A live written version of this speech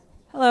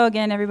Hello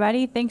again,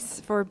 everybody. Thanks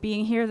for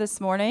being here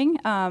this morning.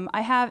 I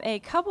have a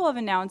couple of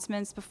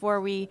announcements before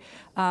we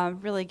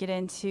really get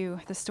into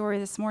the story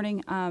this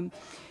morning.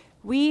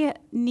 We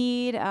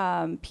need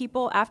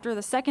people after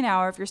the second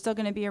hour, if you're still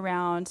going to be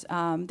around.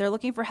 They're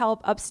looking for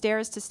help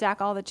upstairs to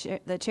stack all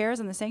the chairs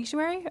in the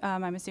sanctuary.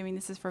 I'm assuming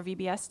this is for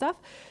VBS stuff.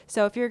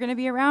 So if you're going to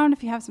be around,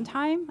 if you have some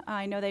time,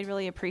 I know they'd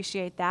really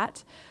appreciate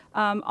that.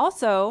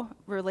 Also,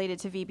 related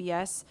to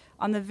VBS,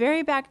 on the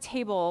very back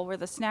table where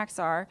the snacks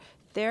are,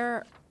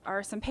 there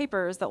are some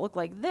papers that look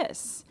like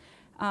this.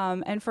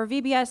 And for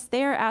VBS,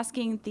 they're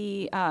asking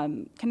the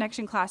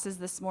connection classes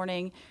this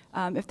morning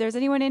if there's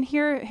anyone in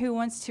here who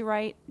wants to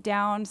write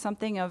down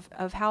something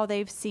of how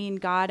they've seen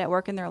God at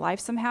work in their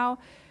life somehow,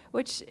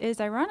 which is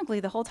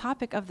ironically the whole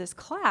topic of this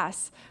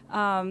class.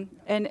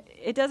 And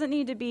it doesn't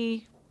need to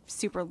be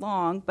super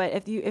long, but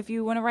if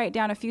you want to write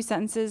down a few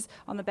sentences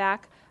on the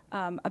back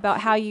about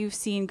how you've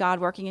seen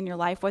God working in your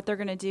life, what they're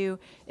going to do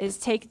is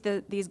take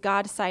these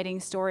God sighting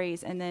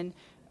stories and then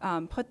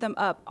put them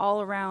up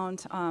all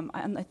around,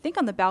 I think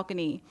on the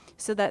balcony,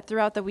 so that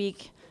throughout the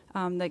week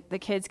the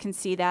kids can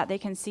see that. They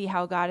can see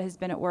how God has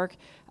been at work,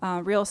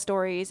 real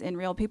stories in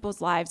real people's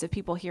lives of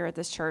people here at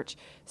this church.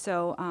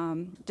 So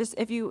just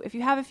if you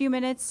have a few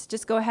minutes,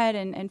 just go ahead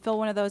and fill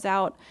one of those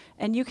out.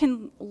 And you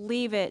can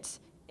leave it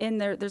in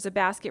there. There's a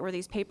basket where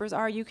these papers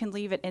are. You can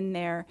leave it in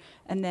there,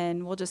 and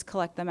then we'll just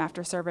collect them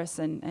after service,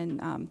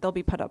 and they'll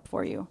be put up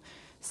for you.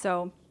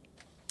 So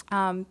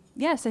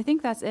yes, I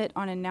think that's it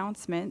on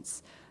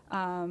announcements.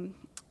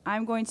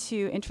 I'm going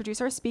to introduce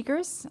our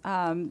speakers.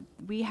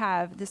 We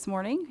have this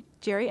morning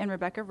Jerry and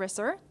Rebecca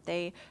Risser.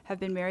 They have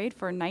been married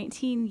for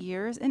 19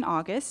 years in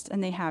August,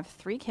 and they have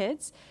 3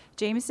 kids,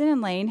 Jameson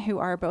and Lane, who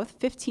are both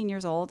 15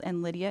 years old,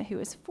 and Lydia, who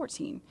is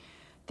 14.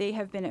 They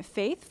have been at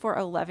Faith for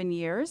 11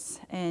 years,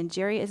 and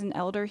Jerry is an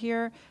elder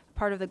here,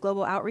 part of the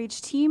global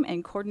outreach team,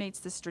 and coordinates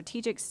the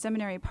strategic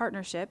seminary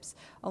partnerships,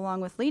 along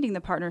with leading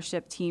the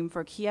partnership team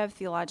for Kiev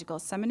Theological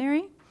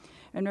Seminary.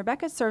 And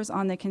Rebecca serves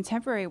on the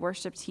contemporary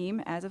worship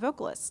team as a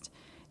vocalist.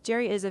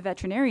 Jerry is a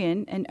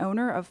veterinarian and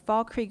owner of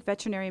Fall Creek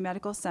Veterinary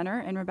Medical Center,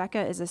 and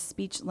Rebecca is a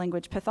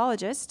speech-language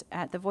pathologist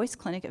at the Voice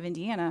Clinic of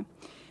Indiana.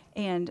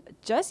 And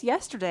just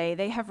yesterday,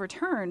 they have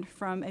returned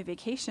from a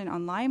vacation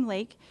on Lime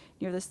Lake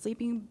near the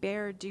Sleeping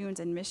Bear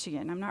Dunes in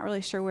Michigan. I'm not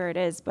really sure where it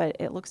is, but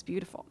it looks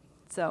beautiful.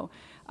 So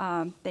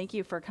thank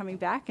you for coming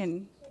back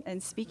and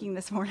speaking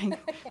this morning.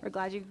 We're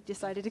glad you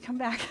decided to come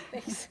back.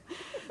 Thanks.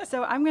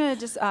 So I'm going to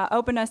just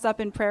open us up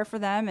in prayer for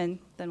them, and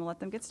then we'll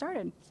let them get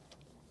started.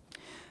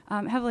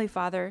 Heavenly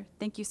Father,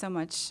 thank you so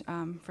much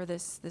for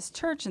this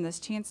church and this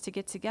chance to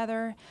get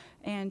together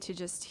and to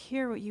just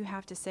hear what you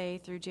have to say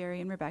through Jerry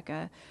and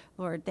Rebecca.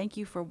 Lord, thank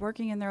you for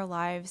working in their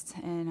lives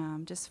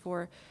and just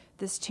for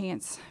this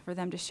chance for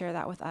them to share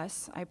that with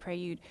us. I pray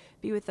you'd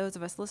be with those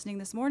of us listening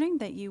this morning,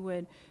 that you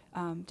would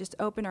just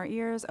open our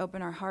ears,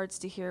 open our hearts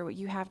to hear what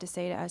you have to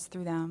say to us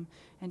through them,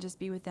 and just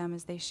be with them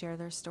as they share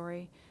their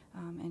story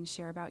and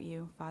share about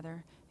you,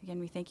 Father. Again,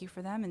 we thank you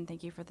for them and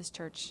thank you for this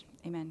church.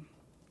 Amen.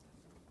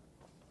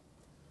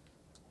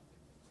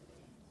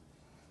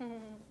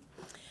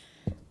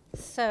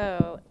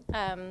 So,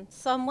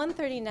 Psalm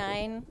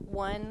 139,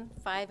 1,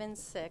 5, and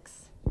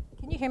 6.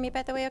 Can you hear me,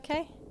 by the way,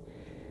 okay?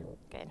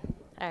 Good.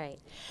 All right.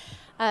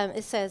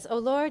 It says, O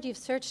Lord, you've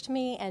searched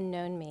me and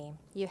known me.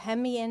 You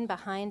hem me in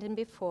behind and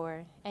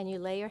before, and you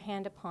lay your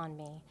hand upon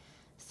me.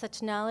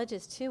 Such knowledge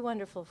is too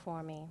wonderful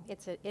for me.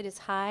 It is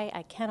high,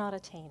 I cannot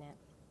attain it.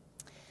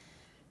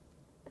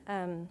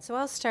 So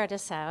I'll start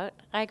us out.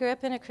 I grew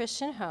up in a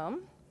Christian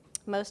home,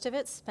 most of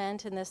it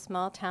spent in the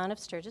small town of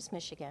Sturgis,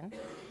 Michigan.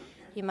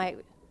 You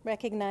might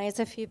recognize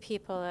a few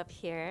people up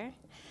here.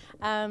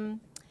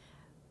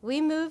 We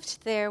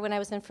moved there when I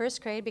was in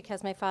first grade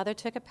because my father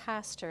took a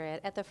pastorate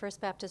at the First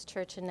Baptist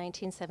Church in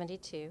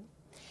 1972.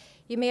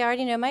 You may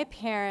already know my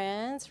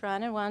parents,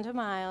 Ron and Wanda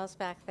Miles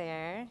back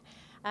there.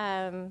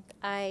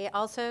 I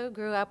also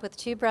grew up with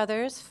 2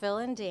 brothers, Phil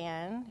and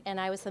Dan,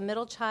 and I was the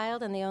middle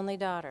child and the only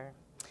daughter.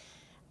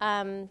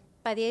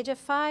 By the age of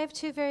 5,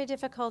 2 very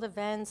difficult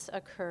events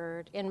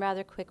occurred in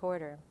rather quick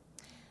order.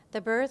 The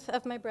birth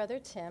of my brother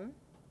Tim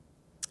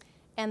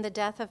and the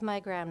death of my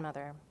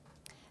grandmother.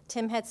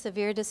 Tim had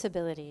severe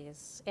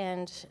disabilities,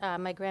 and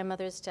my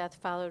grandmother's death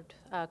followed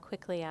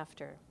quickly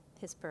after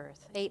his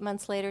birth. 8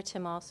 months later,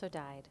 Tim also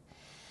died.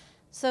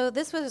 So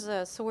this was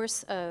a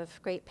source of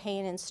great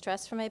pain and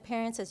stress for my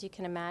parents, as you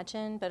can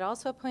imagine, but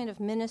also a point of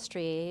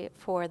ministry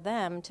for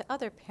them to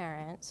other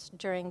parents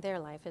during their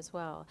life as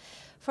well.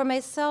 For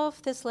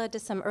myself, this led to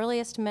some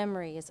earliest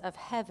memories of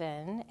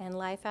heaven and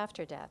life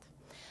after death.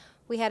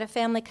 We had a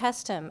family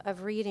custom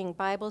of reading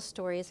Bible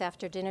stories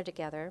after dinner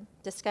together.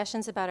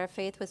 Discussions about our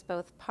faith was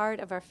both part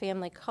of our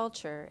family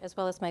culture as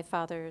well as my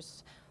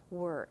father's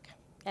work.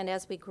 And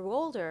as we grew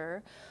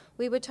older,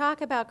 we would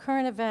talk about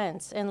current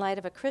events in light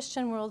of a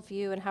Christian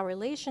worldview and how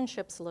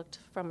relationships looked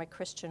from a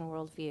Christian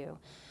worldview.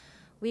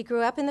 We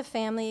grew up in the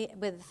family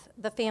with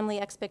the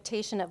family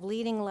expectation of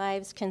leading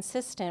lives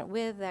consistent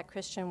with that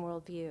Christian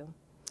worldview.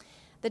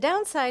 The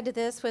downside to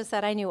this was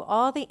that I knew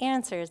all the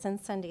answers in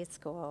Sunday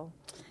school.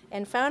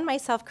 and found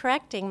myself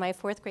correcting my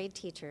fourth grade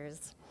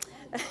teachers.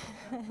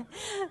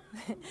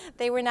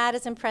 They were not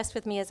as impressed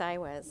with me as I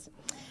was.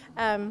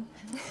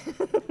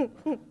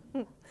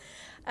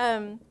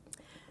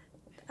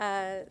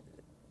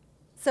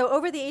 So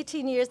over the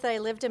 18 years that I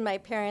lived in my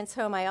parents'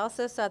 home, I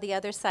also saw the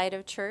other side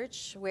of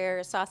church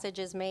where sausage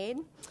is made.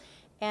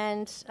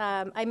 And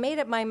I made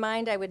up my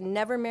mind I would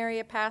never marry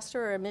a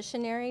pastor or a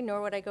missionary,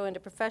 nor would I go into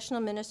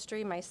professional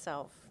ministry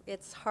myself.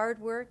 It's hard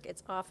work.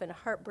 It's often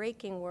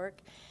heartbreaking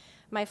work.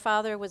 My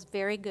father was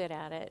very good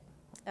at it.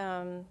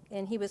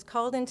 And he was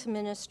called into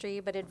ministry,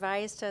 but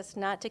advised us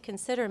not to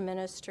consider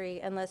ministry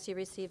unless you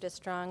received a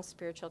strong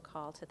spiritual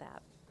call to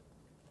that.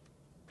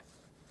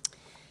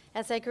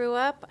 As I grew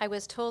up, I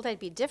was told I'd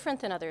be different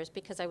than others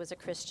because I was a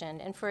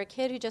Christian, and for a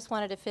kid who just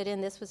wanted to fit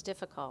in, this was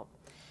difficult.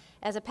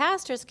 As a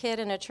pastor's kid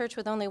in a church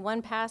with only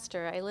one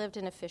pastor, I lived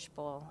in a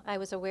fishbowl. I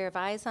was aware of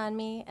eyes on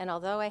me, and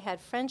although I had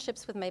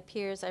friendships with my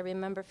peers, I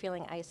remember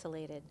feeling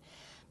isolated.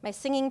 My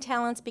singing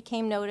talents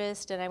became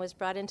noticed, and I was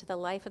brought into the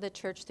life of the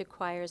church through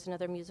choirs and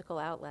other musical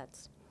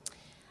outlets.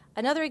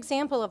 Another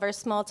example of our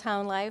small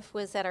town life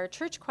was that our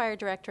church choir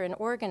director and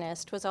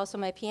organist was also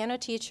my piano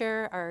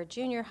teacher, our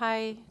junior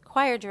high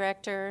choir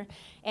director,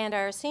 and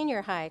our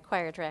senior high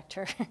choir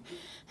director.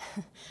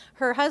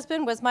 Her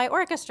husband was my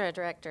orchestra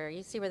director.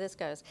 You see where this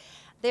goes.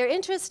 Their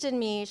interest in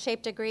me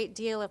shaped a great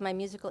deal of my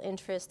musical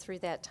interest through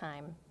that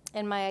time,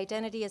 and my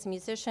identity as a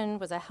musician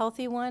was a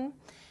healthy one,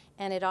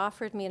 and it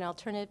offered me an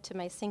alternative to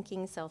my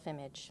sinking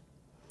self-image.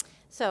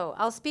 So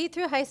I'll speed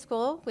through high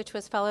school, which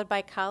was followed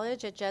by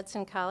college at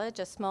Judson College,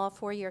 a small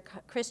 4-year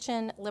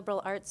Christian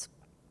liberal arts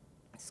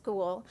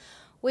school,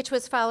 which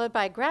was followed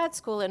by grad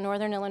school at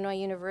Northern Illinois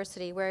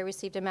University, where I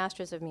received a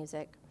master's of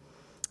music.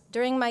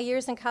 During my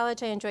years in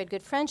college, I enjoyed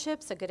good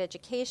friendships, a good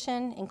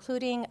education,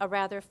 including a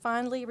rather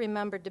fondly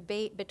remembered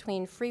debate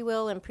between free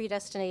will and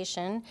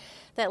predestination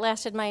that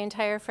lasted my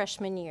entire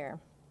freshman year.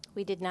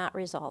 We did not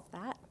resolve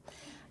that.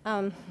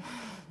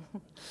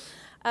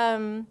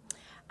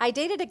 I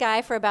dated a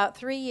guy for about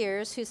 3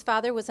 years whose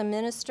father was a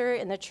minister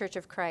in the Church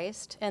of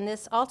Christ, and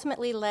this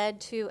ultimately led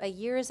to a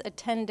year's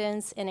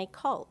attendance in a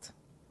cult.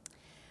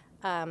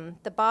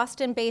 The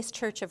Boston-based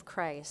Church of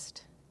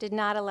Christ did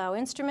not allow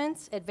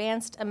instruments,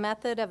 advanced a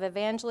method of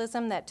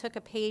evangelism that took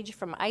a page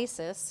from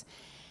ISIS,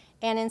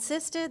 and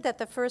insisted that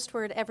the first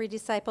word every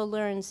disciple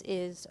learns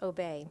is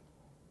obey.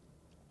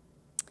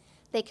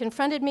 They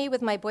confronted me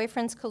with my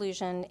boyfriend's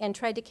collusion and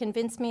tried to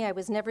convince me I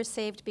was never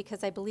saved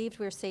because I believed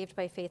we were saved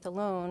by faith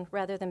alone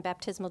rather than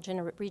baptismal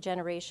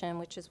regeneration,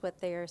 which is what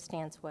their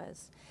stance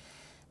was.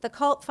 The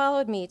cult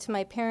followed me to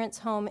my parents'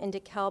 home in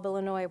DeKalb,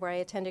 Illinois, where I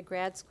attended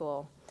grad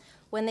school.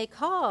 When they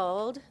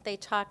called, they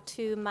talked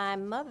to my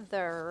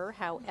mother,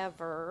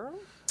 however,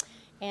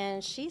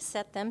 and she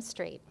set them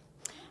straight.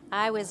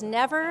 I was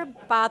never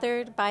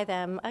bothered by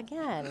them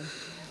again.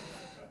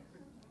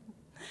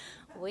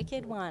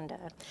 Wicked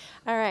Wanda.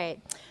 All right.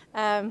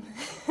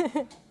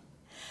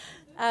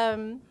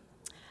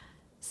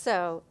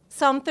 So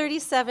Psalm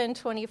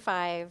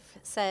 37:25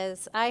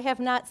 says, I have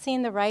not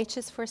seen the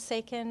righteous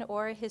forsaken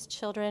or his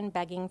children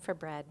begging for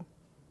bread.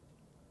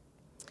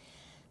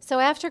 So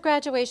after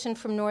graduation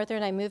from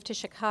Northern, I moved to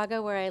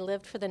Chicago, where I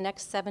lived for the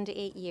next 7 to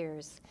 8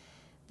 years.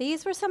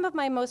 These were some of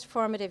my most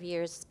formative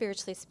years,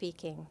 spiritually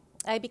speaking.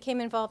 I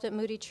became involved at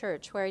Moody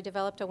Church, where I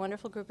developed a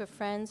wonderful group of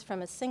friends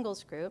from a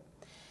singles group.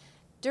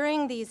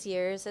 During these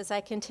years, as I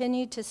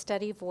continued to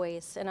study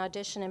voice and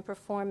audition and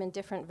perform in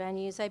different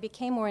venues, I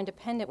became more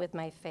independent with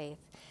my faith.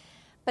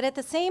 But at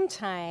the same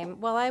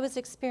time, while I was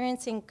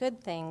experiencing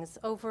good things,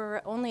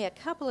 over only a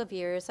couple of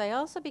years, I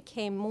also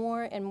became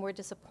more and more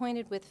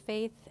disappointed with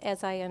faith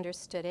as I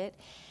understood it,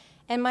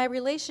 and my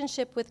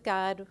relationship with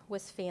God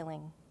was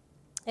failing.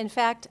 In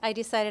fact, I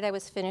decided I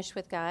was finished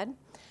with God.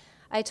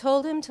 I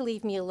told him to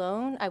leave me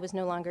alone. I was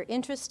no longer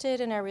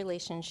interested in our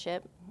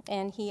relationship,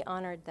 and he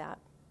honored that.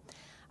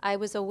 I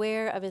was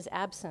aware of his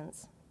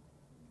absence.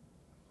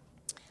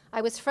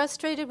 I was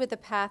frustrated with the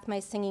path my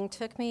singing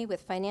took me,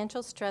 with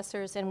financial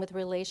stressors and with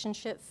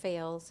relationship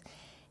fails,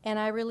 and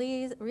I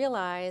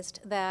realized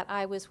that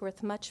I was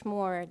worth much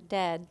more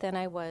dead than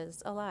I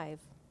was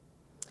alive.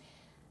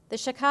 The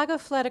Chicago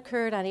flood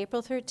occurred on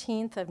April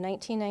 13th of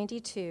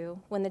 1992,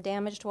 when the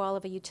damaged wall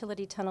of a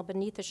utility tunnel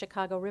beneath the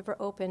Chicago River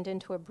opened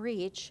into a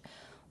breach,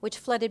 which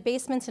flooded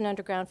basements and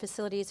underground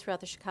facilities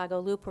throughout the Chicago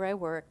Loop where I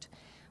worked,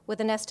 with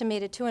an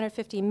estimated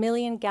 250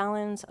 million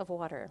gallons of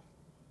water.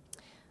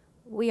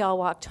 We all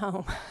walked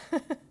home.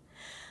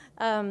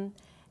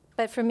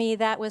 But for me,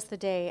 that was the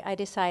day I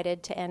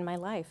decided to end my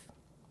life.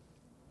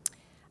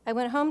 I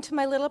went home to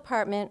my little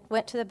apartment,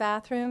 went to the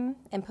bathroom,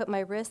 and put my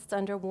wrists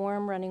under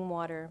warm running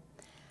water.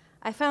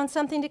 I found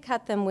something to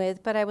cut them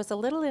with, but I was a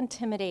little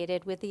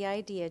intimidated with the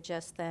idea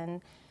just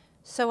then,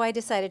 so I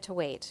decided to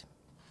wait.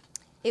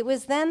 It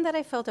was then that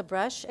I felt a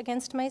brush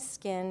against my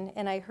skin,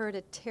 and I heard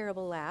a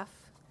terrible laugh.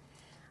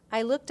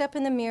 I looked up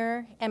in the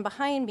mirror, and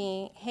behind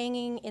me,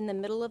 hanging in the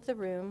middle of the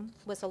room,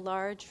 was a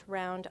large,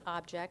 round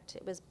object.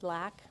 It was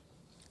black,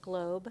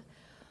 globe,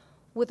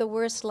 with the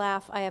worst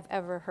laugh I have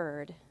ever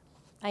heard.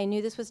 I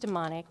knew this was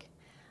demonic.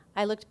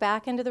 I looked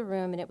back into the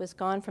room, and it was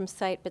gone from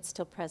sight but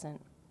still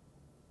present.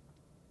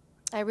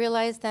 I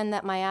realized then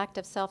that my act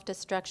of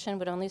self-destruction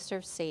would only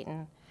serve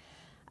Satan.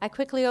 I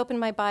quickly opened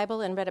my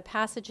Bible and read a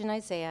passage in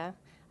Isaiah.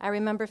 I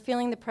remember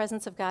feeling the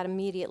presence of God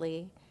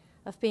immediately,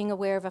 of being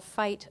aware of a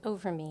fight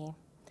over me.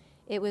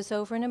 It was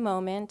over in a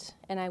moment,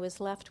 and I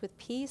was left with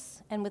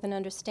peace and with an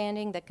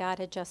understanding that God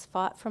had just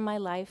fought for my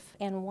life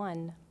and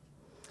won.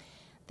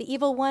 The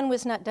evil one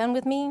was not done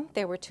with me.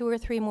 There were 2 or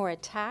 3 more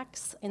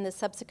attacks in the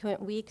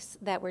subsequent weeks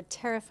that were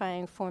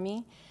terrifying for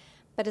me.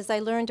 But as I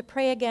learned to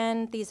pray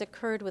again, these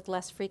occurred with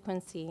less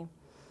frequency.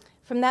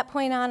 From that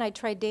point on, I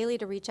tried daily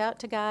to reach out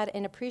to God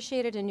and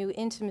appreciated a new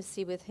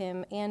intimacy with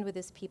Him and with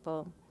His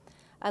people.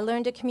 I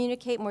learned to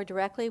communicate more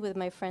directly with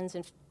my friends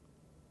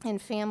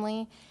and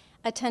family,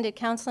 attended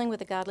counseling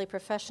with a godly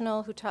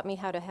professional who taught me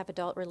how to have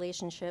adult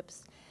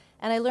relationships,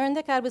 and I learned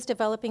that God was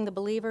developing the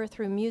believer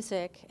through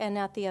music and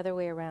not the other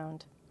way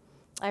around.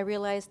 I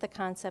realized the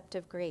concept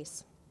of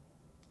grace.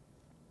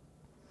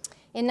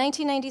 In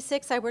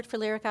 1996, I worked for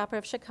Lyric Opera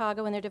of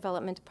Chicago in their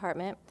development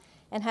department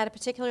and had a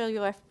particularly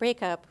rough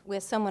breakup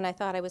with someone I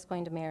thought I was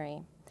going to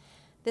marry.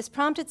 This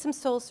prompted some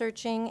soul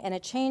searching and a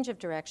change of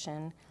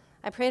direction.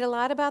 I prayed a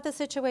lot about the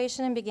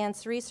situation and began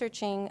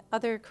researching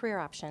other career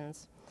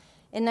options.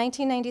 In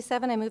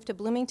 1997, I moved to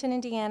Bloomington,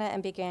 Indiana,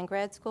 and began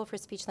grad school for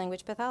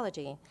speech-language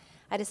pathology.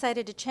 I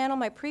decided to channel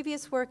my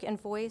previous work and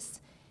voice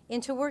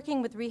into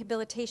working with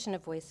rehabilitation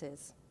of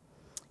voices.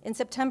 In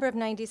September of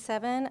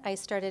 97, I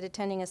started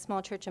attending a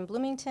small church in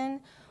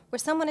Bloomington where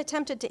someone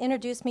attempted to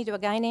introduce me to a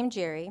guy named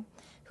Jerry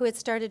who had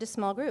started a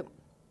small group.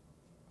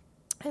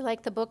 I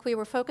liked the book we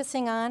were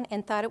focusing on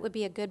and thought it would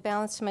be a good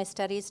balance to my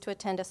studies to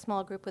attend a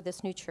small group with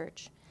this new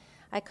church.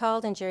 I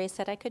called and Jerry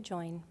said I could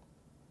join.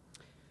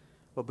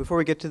 Well, before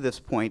we get to this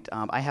point,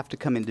 I have to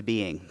come into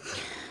being.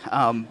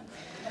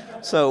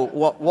 So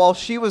while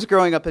she was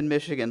growing up in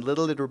Michigan,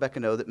 little did Rebecca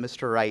know that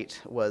Mr.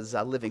 Wright was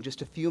living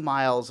just a few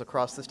miles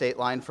across the state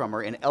line from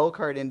her in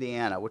Elkhart,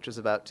 Indiana, which is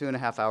about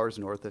 2.5 hours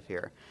north of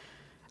here.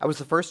 I was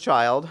the first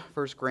child,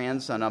 first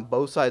grandson on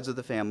both sides of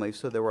the family,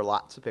 so there were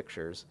lots of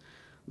pictures.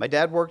 My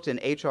dad worked in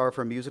HR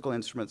for a musical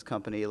instruments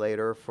company,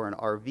 later for an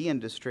RV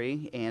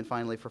industry, and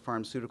finally for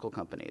pharmaceutical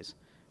companies.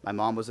 My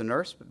mom was a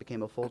nurse, but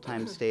became a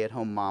full-time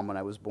stay-at-home mom when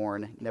I was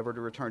born, never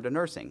to return to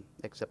nursing,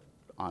 except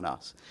on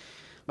us.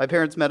 My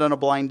parents met on a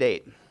blind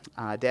date.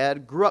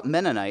 Dad grew up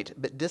Mennonite,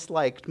 but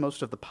disliked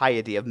most of the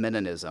piety of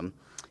Mennonism.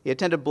 He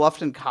attended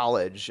Bluffton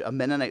College, a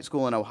Mennonite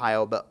school in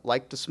Ohio, but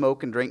liked to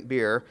smoke and drink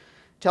beer,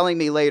 telling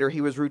me later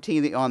he was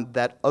routinely on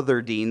that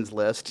other dean's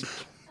list.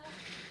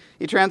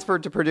 He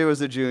transferred to Purdue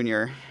as a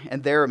junior,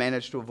 and there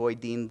managed to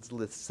avoid dean's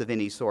lists of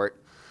any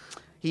sort.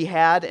 He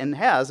had and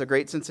has a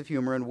great sense of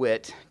humor and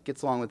wit,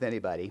 gets along with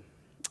anybody.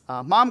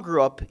 Mom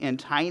grew up in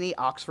tiny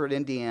Oxford,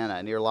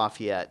 Indiana, near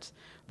Lafayette,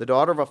 the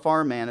daughter of a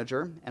farm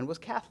manager, and was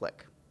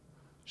Catholic.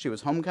 She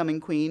was homecoming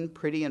queen,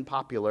 pretty and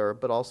popular,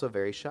 but also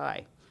very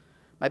shy.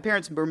 My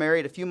parents were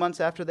married a few months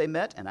after they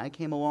met, and I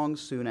came along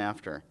soon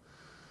after.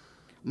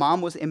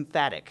 Mom was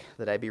emphatic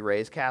that I be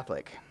raised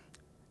Catholic.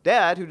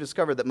 Dad, who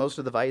discovered that most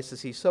of the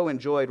vices he so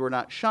enjoyed were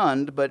not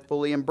shunned, but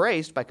fully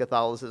embraced by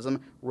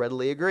Catholicism,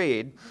 readily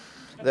agreed,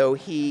 though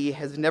he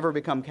has never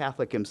become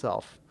Catholic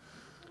himself.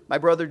 My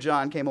brother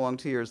John came along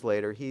 2 years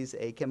later. He's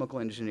a chemical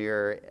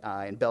engineer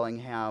in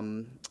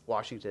Bellingham,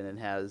 Washington, and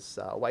has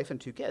a wife and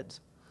 2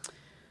 kids.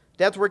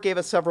 Dad's work gave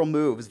us several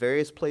moves,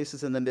 various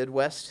places in the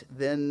Midwest,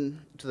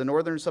 then to the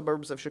northern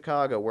suburbs of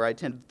Chicago, where I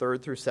attended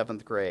 3rd through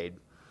 7th grade.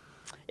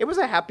 It was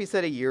a happy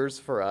set of years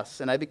for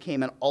us, and I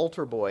became an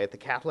altar boy at the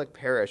Catholic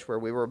parish where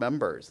we were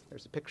members.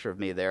 There's a picture of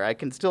me there. I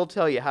can still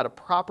tell you how to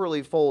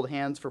properly fold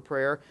hands for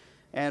prayer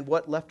and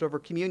what leftover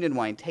communion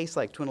wine tastes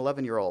like to an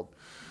 11-year-old.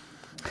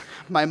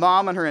 My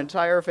mom and her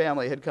entire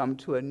family had come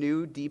to a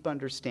new, deep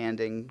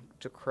understanding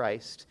to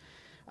Christ,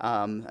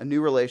 a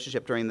new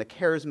relationship during the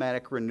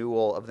charismatic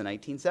renewal of the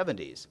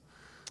 1970s.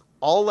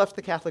 All left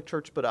the Catholic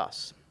Church but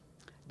us.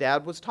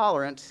 Dad was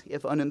tolerant,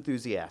 if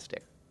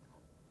unenthusiastic.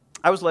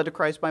 I was led to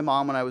Christ by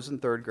Mom when I was in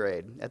 3rd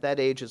grade. At that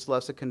age, it's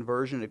less a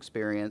conversion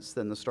experience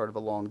than the start of a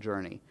long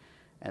journey,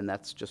 and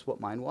that's just what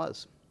mine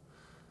was.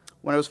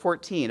 When I was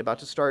 14, about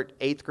to start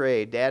 8th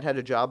grade, Dad had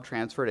a job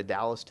transfer to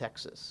Dallas,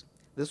 Texas.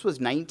 This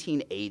was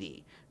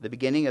 1980, the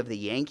beginning of the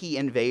Yankee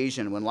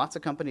invasion, when lots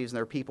of companies and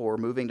their people were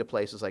moving to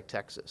places like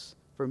Texas.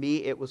 For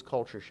me, it was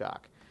culture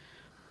shock.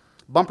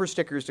 Bumper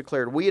stickers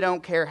declared, "We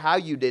don't care how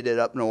you did it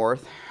up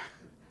north."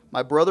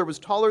 My brother was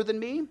taller than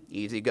me,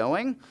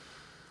 easygoing,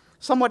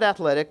 somewhat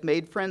athletic,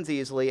 made friends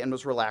easily, and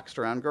was relaxed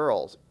around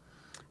girls.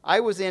 I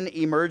was in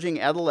emerging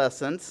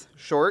adolescence,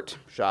 short,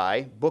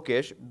 shy,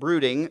 bookish,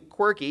 brooding,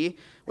 quirky,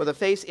 with a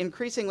face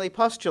increasingly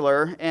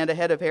pustular and a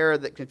head of hair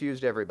that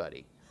confused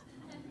everybody.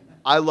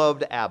 I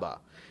loved ABBA.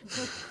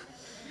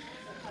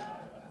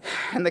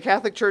 And the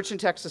Catholic Church in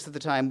Texas at the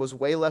time was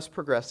way less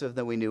progressive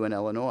than we knew in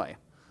Illinois.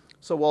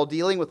 So while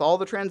dealing with all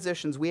the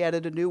transitions, we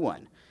added a new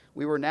one.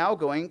 We were now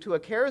going to a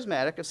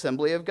charismatic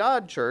Assembly of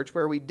God church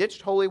where we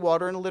ditched holy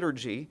water and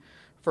liturgy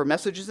for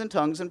messages in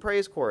tongues and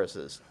praise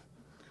choruses.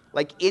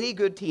 Like any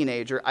good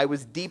teenager, I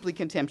was deeply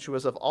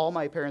contemptuous of all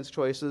my parents'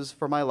 choices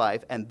for my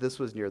life, and this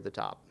was near the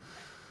top.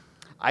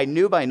 I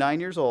knew by 9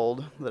 years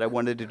old that I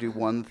wanted to do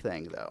one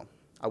thing, though.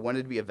 I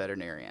wanted to be a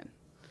veterinarian.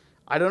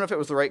 I don't know if it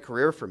was the right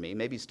career for me,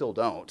 maybe still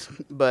don't,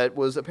 but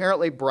was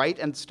apparently bright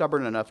and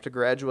stubborn enough to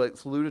graduate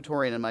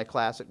salutatorian in my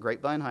class at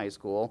Grapevine High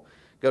School,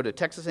 go to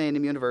Texas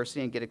A&M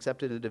University, and get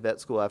accepted into vet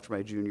school after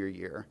my junior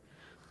year.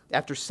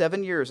 After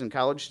 7 years in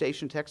College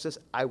Station, Texas,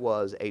 I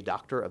was a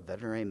doctor of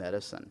veterinary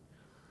medicine,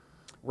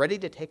 ready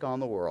to take on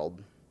the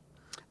world.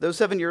 Those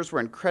 7 years were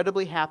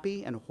incredibly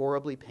happy and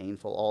horribly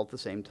painful all at the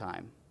same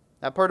time.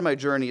 That part of my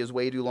journey is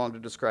way too long to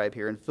describe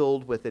here and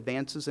filled with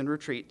advances and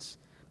retreats.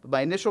 But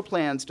my initial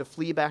plans to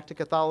flee back to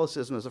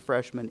Catholicism as a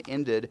freshman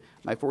ended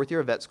my fourth year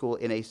of vet school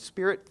in a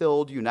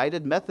spirit-filled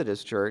United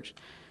Methodist church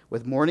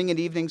with morning and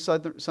evening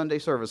Sunday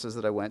services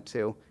that I went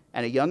to,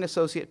 and a young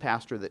associate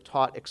pastor that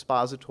taught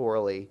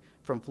expositorily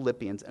from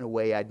Philippians in a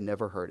way I'd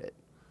never heard it.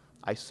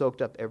 I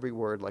soaked up every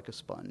word like a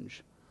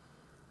sponge.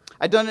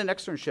 I'd done an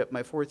externship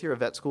my fourth year of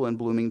vet school in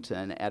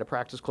Bloomington at a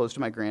practice close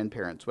to my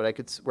grandparents where I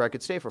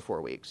could stay for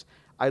 4 weeks.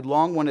 I'd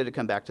long wanted to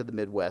come back to the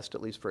Midwest,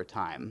 at least for a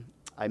time.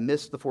 I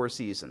missed the Four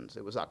Seasons.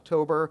 It was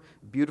October,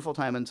 beautiful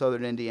time in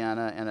southern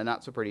Indiana, and a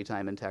not-so-pretty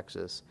time in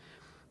Texas.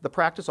 The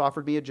practice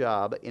offered me a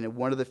job, and in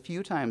one of the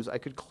few times I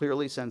could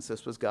clearly sense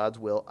this was God's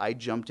will, I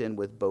jumped in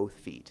with both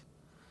feet.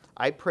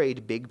 I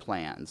prayed big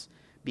plans.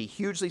 Be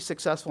hugely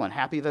successful and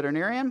happy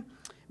veterinarian,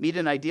 meet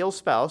an ideal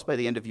spouse by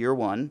the end of year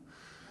one,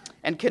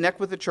 and connect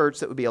with a church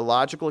that would be a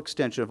logical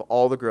extension of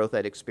all the growth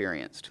I'd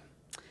experienced.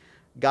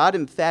 God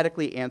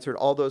emphatically answered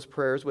all those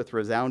prayers with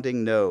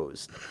resounding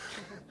no's.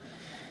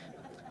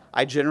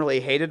 I generally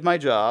hated my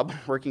job,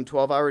 working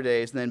 12-hour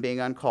days and then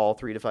being on call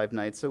 3 to 5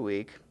 nights a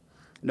week.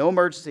 No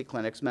emergency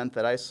clinics meant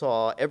that I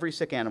saw every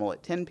sick animal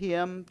at 10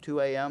 p.m.,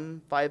 2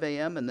 a.m., 5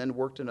 a.m., and then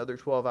worked another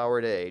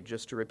 12-hour day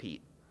just to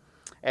repeat.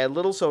 I had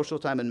little social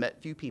time and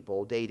met few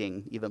people,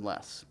 dating even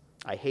less.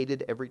 I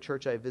hated every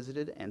church I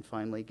visited and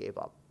finally gave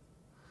up.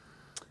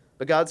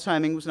 But God's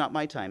timing was not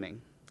my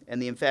timing, and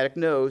the emphatic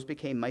no's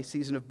became my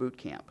season of boot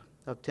camp,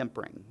 of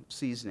tempering,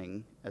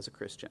 seasoning as a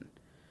Christian.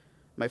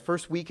 My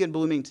first week in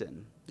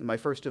Bloomington, my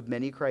first of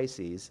many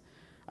crises,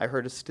 I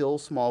heard a still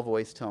small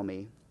voice tell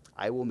me,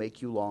 I will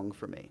make you long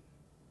for me.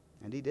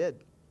 And he did.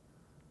 It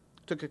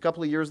took a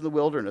couple of years in the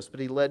wilderness, but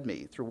he led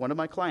me through one of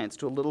my clients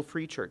to a little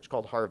free church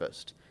called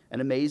Harvest,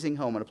 an amazing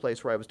home and a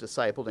place where I was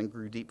discipled and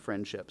grew deep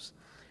friendships.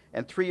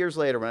 And 3 years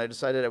later, when I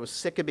decided I was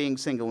sick of being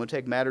single and would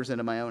take matters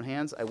into my own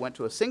hands, I went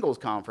to a singles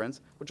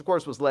conference, which of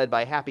course was led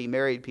by happy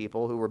married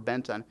people who were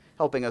bent on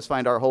helping us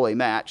find our holy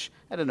match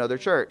at another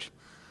church.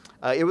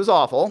 It was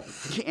awful,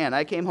 and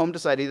I came home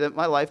deciding that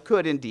my life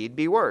could indeed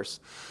be worse.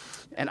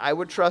 And I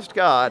would trust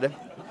God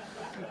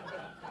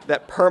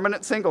that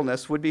permanent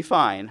singleness would be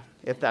fine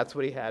if that's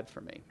what he had for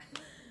me.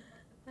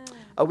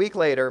 A week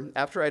later,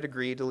 after I'd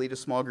agreed to lead a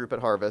small group at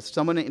Harvest,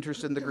 someone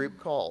interested in the group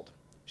called.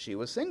 She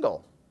was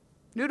single,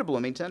 new to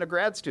Bloomington, a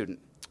grad student.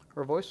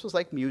 Her voice was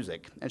like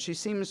music, and she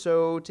seemed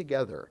so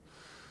together.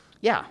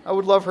 Yeah, I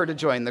would love her to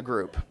join the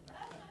group.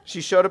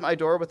 She showed up at my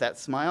door with that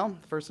smile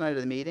the first night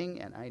of the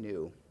meeting, and I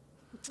knew.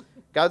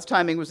 God's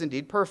timing was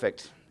indeed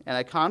perfect, and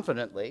I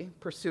confidently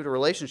pursued a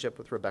relationship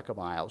with Rebecca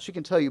Miles. She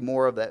can tell you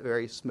more of that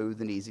very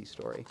smooth and easy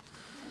story.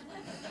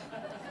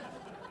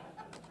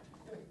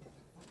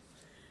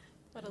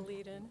 What a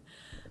lead-in.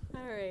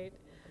 All right,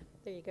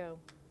 there you go.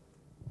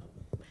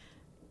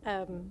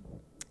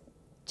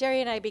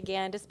 Jerry and I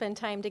began to spend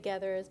time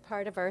together as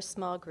part of our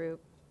small group.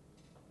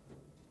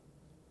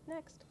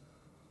 Next.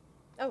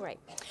 Oh, right.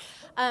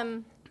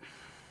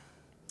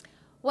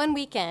 One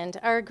weekend,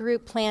 our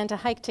group planned to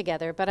hike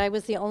together, but I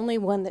was the only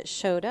one that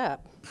showed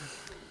up.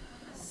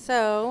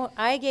 So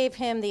I gave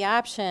him the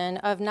option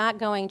of not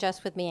going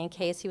just with me in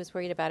case he was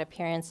worried about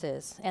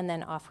appearances, and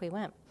then off we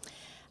went.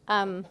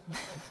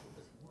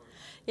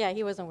 Yeah,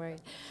 he wasn't worried.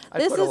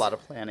 I put a lot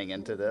of planning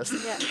into this.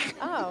 Yeah.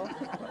 Oh,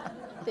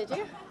 did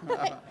you?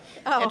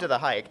 Into the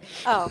hike.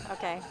 Oh,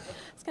 okay.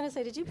 I was going to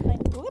say, did you plan?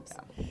 Whoops.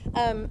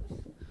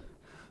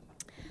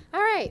 All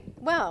right,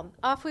 well,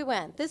 off we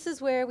went. This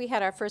is where we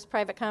had our first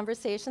private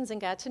conversations and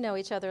got to know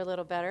each other a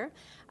little better.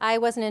 I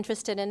wasn't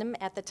interested in him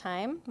at the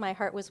time. My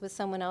heart was with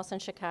someone else in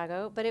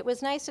Chicago, but it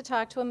was nice to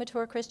talk to a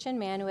mature Christian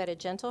man who had a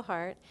gentle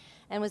heart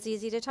and was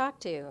easy to talk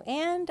to.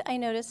 And I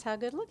noticed how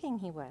good looking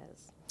he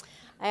was.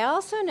 I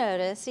also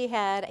noticed he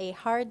had a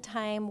hard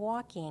time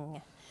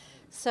walking.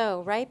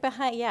 So right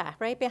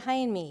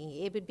behind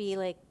me, it would be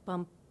like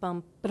bump,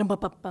 bump, bump,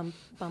 bump, bump,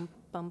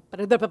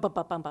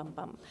 bump,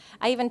 bump.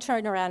 I even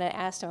turned around and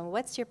asked him,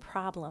 what's your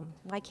problem?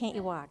 Why can't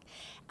you walk?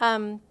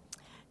 And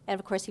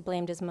of course, he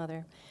blamed his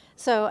mother.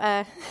 So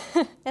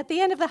at the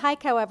end of the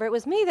hike, however, it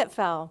was me that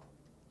fell.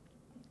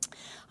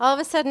 All of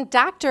a sudden,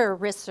 Dr.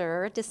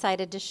 Risser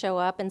decided to show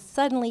up, and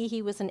suddenly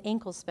he was an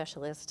ankle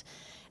specialist.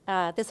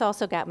 This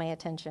also got my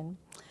attention.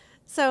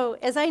 So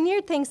as I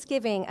neared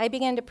Thanksgiving, I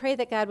began to pray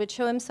that God would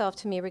show himself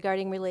to me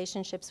regarding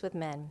relationships with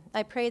men.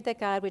 I prayed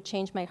that God would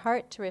change my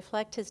heart to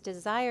reflect his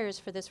desires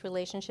for this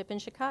relationship in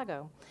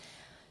Chicago.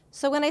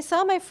 So when I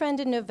saw my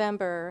friend in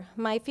November,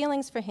 my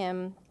feelings for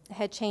him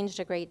had changed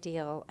a great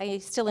deal. I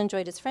still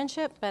enjoyed his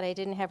friendship, but I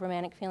didn't have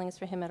romantic feelings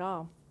for him at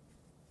all.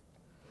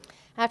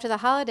 After the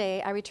holiday,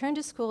 I returned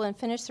to school and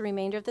finished the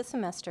remainder of the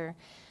semester.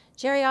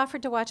 Jerry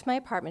offered to watch my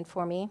apartment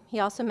for me. He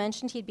also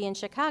mentioned he'd be in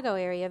Chicago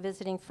area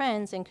visiting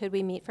friends and could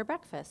we meet for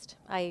breakfast.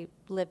 I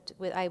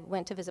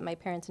went to visit my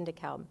parents in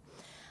DeKalb.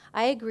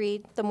 I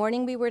agreed. The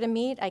morning we were to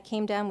meet, I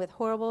came down with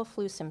horrible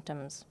flu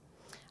symptoms.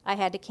 I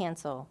had to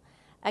cancel.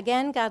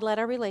 Again, God led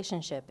our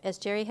relationship, as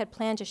Jerry had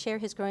planned to share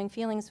his growing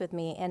feelings with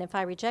me, and if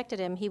I rejected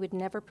him, he would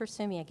never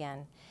pursue me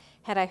again.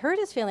 Had I heard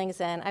his feelings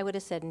then, I would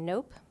have said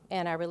nope,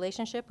 and our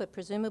relationship would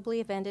presumably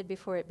have ended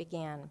before it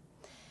began.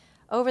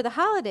 Over the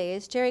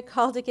holidays, Jerry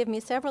called to give me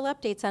several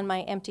updates on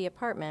my empty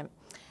apartment.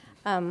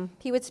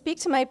 He would speak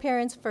to my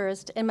parents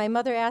first, and my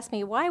mother asked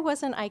me, why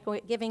wasn't I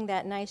giving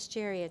that nice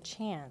Jerry a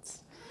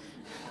chance?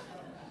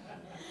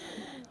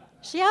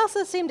 She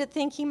also seemed to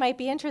think he might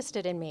be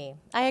interested in me.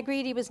 I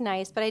agreed he was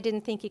nice, but I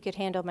didn't think he could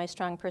handle my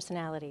strong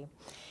personality.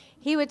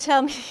 He would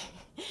tell me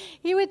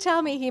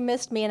he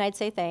missed me, and I'd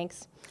say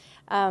thanks.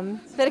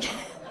 But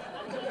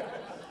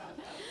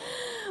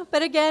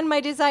again, my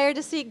desire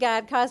to seek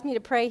God caused me to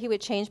pray he would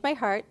change my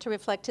heart to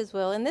reflect his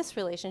will in this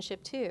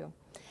relationship too.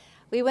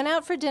 We went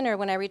out for dinner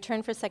when I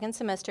returned for second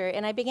semester,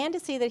 and I began to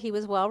see that he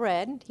was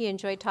well-read. He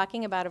enjoyed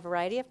talking about a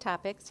variety of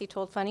topics. He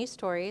told funny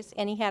stories,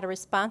 and he had a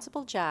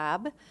responsible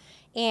job,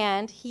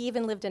 and he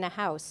even lived in a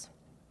house.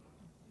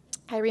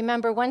 I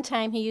remember one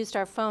time he used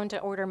our phone to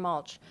order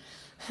mulch.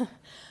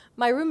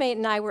 My roommate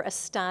and I were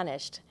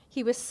astonished.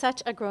 He was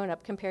such a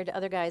grown-up compared to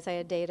other guys I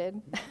had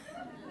dated.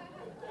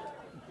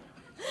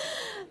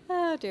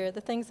 Oh, dear,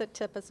 the things that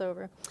tip us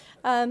over.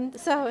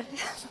 So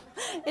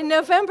in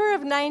November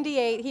of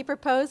 '98, he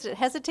proposed at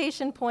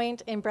Hesitation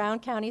Point in Brown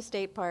County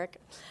State Park,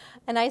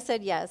 and I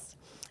said yes.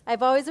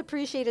 I've always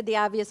appreciated the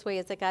obvious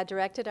ways that God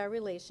directed our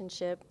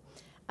relationship.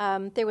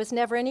 There was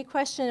never any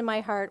question in my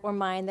heart or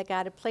mind that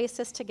God had placed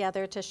us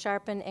together to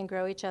sharpen and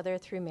grow each other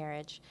through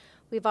marriage.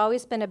 We've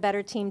always been a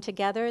better team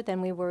together than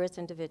we were as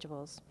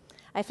individuals.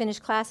 I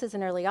finished classes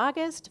in early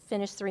August,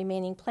 finished the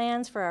remaining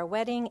plans for our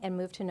wedding, and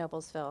moved to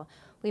Noblesville.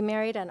 We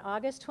married on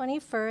August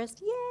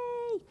 21st.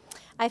 Yay!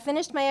 I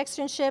finished my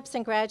externships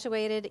and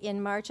graduated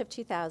in March of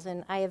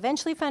 2000. I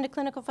eventually found a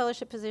clinical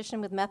fellowship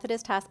position with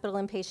Methodist Hospital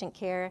in patient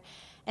care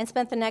and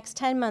spent the next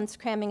 10 months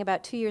cramming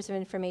about 2 years of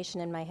information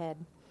in my head.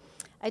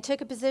 I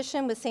took a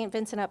position with St.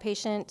 Vincent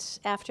Outpatient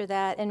after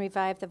that and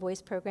revived the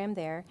voice program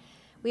there.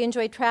 We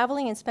enjoyed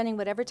traveling and spending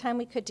whatever time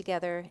we could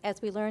together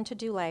as we learned to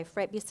do life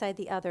right beside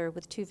the other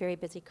with 2 very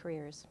busy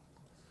careers.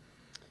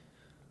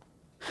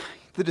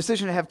 The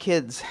decision to have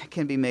kids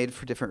can be made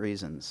for different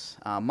reasons.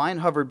 Mine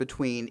hovered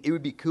between, it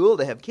would be cool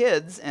to have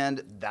kids,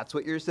 and that's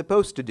what you're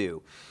supposed to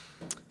do.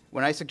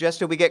 When I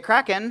suggested we get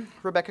cracking,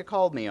 Rebecca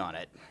called me on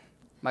it.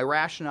 My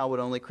rationale would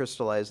only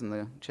crystallize in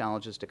the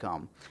challenges to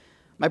come.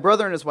 My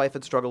brother and his wife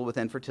had struggled with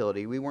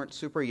infertility. We weren't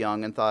super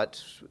young and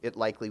thought it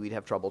likely we'd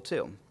have trouble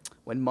too.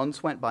 When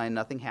months went by and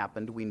nothing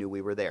happened, we knew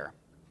we were there.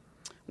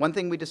 One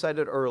thing we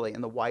decided early,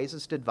 and the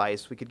wisest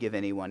advice we could give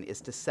anyone, is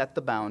to set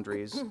the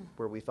boundaries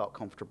where we felt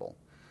comfortable.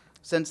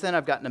 Since then,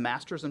 I've gotten a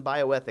master's in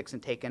bioethics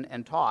and taken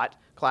and taught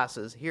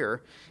classes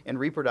here in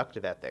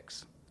reproductive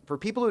ethics. For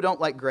people who don't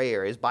like gray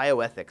areas,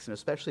 bioethics, and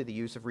especially the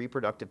use of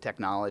reproductive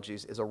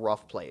technologies, is a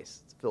rough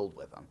place. It's filled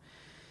with them.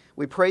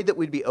 We prayed that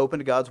we'd be open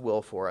to God's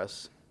will for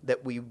us,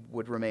 that we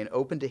would remain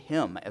open to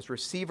Him as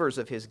receivers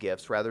of His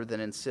gifts rather than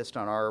insist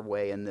on our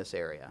way in this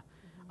area.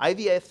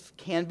 IVF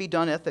can be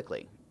done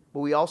ethically,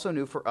 but we also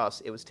knew for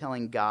us it was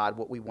telling God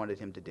what we wanted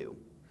Him to do.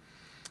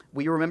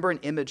 We remember an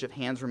image of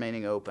hands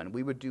remaining open.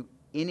 We would do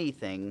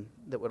anything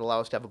that would allow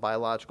us to have a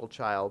biological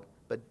child,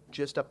 but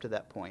just up to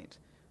that point.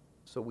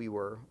 So we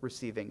were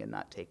receiving and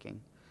not taking.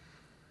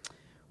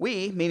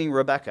 We, meaning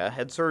Rebecca,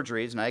 had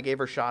surgeries, and I gave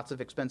her shots of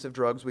expensive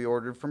drugs we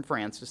ordered from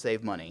France to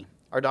save money.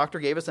 Our doctor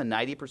gave us a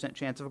 90%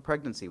 chance of a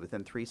pregnancy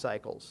within 3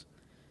 cycles.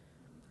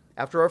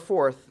 After our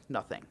 4th,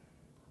 nothing.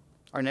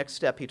 Our next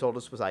step, he told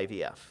us, was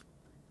IVF.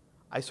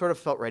 I sort of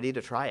felt ready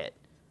to try it,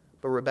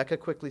 but Rebecca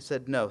quickly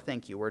said, no,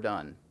 thank you, we're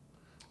done.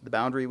 The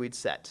boundary we'd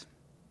set.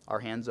 Our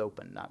hands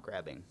open, not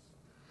grabbing.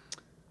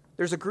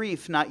 There's a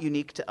grief not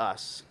unique to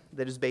us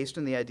that is based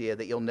on the idea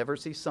that you'll never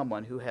see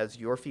someone who has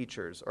your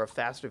features or a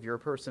facet of your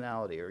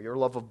personality or your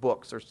love of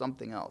books or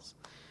something else.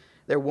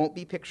 There won't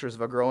be pictures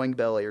of a growing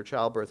belly or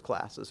childbirth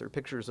classes or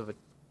pictures of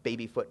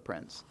baby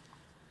footprints.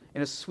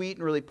 In a sweet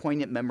and really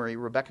poignant memory,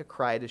 Rebecca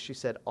cried as she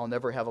said, I'll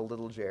never have a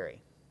little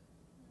Jerry.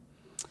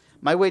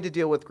 My way to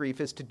deal with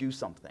grief is to do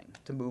something,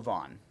 to move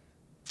on.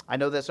 I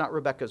know that's not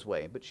Rebecca's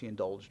way, but she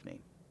indulged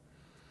me.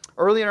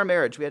 Early in our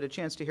marriage, we had a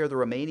chance to hear the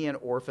Romanian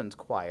Orphans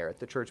Choir at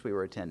the church we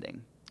were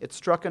attending. It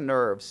struck a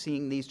nerve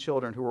seeing these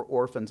children who were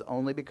orphans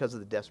only because of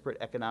the desperate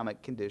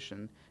economic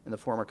condition in the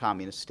former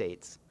communist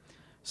states.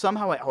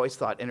 Somehow I always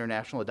thought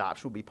international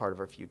adoption would be part of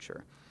our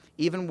future.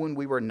 Even when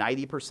we were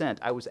 90%,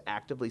 I was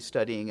actively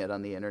studying it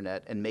on the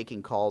internet and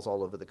making calls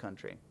all over the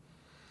country.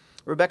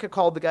 Rebecca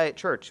called the guy at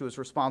church who was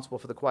responsible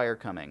for the choir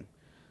coming.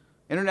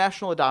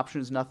 International adoption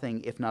is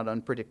nothing if not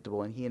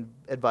unpredictable, and he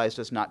advised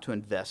us not to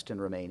invest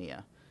in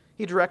Romania.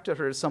 He directed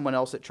her to someone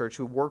else at church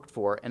who worked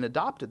for and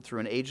adopted through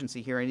an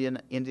agency here in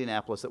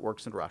Indianapolis that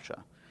works in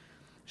Russia.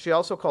 She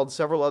also called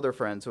several other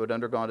friends who had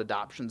undergone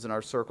adoptions in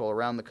our circle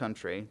around the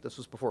country. This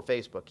was before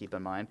Facebook, keep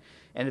in mind,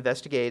 and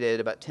investigated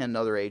about 10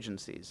 other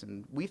agencies.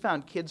 And we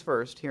found Kids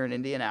First here in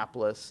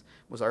Indianapolis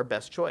was our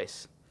best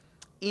choice.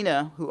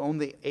 Ina, who owned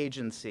the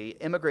agency,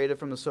 immigrated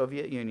from the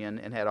Soviet Union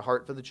and had a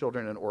heart for the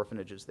children in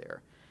orphanages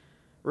there.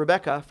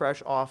 Rebecca,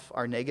 fresh off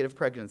our negative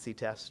pregnancy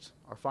test,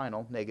 our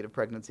final negative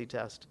pregnancy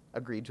test,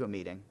 agreed to a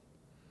meeting.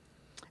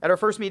 At our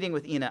first meeting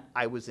with Ina,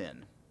 I was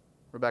in.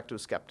 Rebecca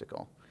was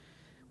skeptical.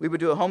 We would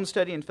do a home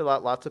study and fill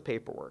out lots of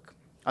paperwork.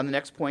 On the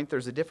next point,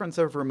 there's a difference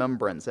of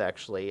remembrance,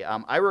 actually.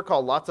 I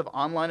recall lots of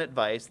online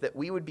advice that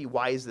we would be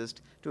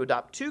wisest to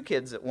adopt 2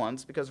 kids at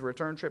once because a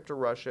return trip to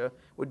Russia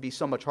would be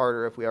so much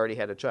harder if we already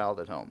had a child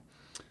at home.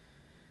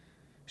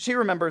 She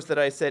remembers that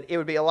I said it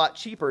would be a lot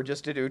cheaper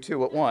just to do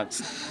 2 at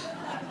once.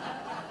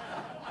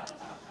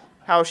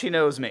 How she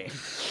knows me.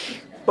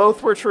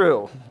 Both were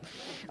true.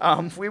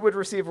 We would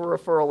receive a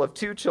referral of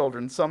 2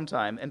 children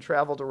sometime and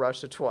travel to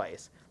Russia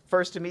twice.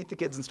 First to meet the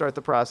kids and start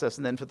the process,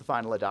 and then for the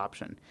final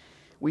adoption.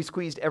 We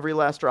squeezed every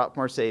last drop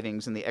from our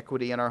savings and the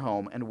equity in our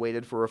home and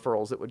waited for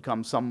referrals that would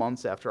come some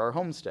months after our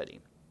home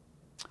study.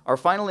 Our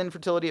final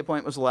infertility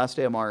appointment was the last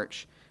day of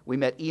March. We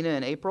met Ina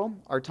in April.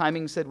 Our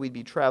timing said we'd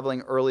be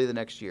traveling early the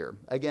next year.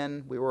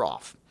 Again, we were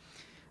off.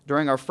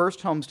 During our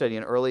first home study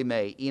in early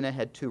May, Ina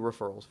had 2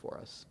 referrals for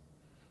us.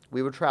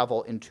 We would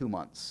travel in 2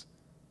 months.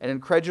 An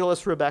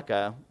incredulous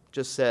Rebecca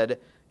just said,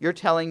 "You're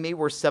telling me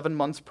we're 7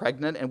 months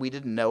pregnant and we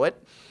didn't know it?"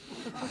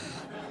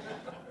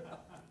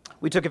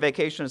 We took a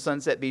vacation to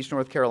Sunset Beach,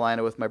 North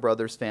Carolina with my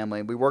brother's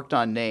family. We worked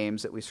on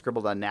names that we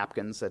scribbled on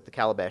napkins at the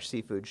Calabash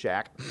Seafood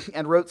Shack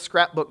and wrote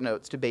scrapbook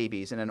notes to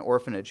babies in an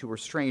orphanage who were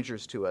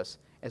strangers to us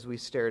as we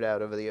stared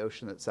out over the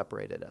ocean that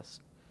separated us.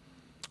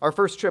 Our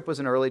first trip was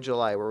in early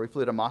July, where we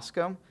flew to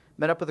Moscow,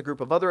 met up with a group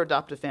of other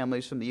adoptive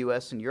families from the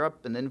U.S. and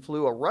Europe, and then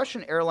flew a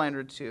Russian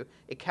airliner to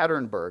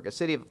Ekaterinburg, a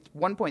city of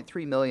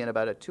 1.3 million,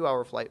 about a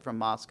 2-hour flight from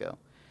Moscow.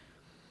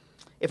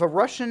 If a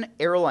Russian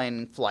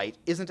airline flight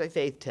isn't a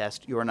faith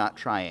test, you are not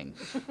trying.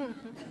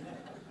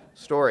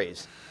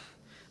 Stories.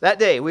 That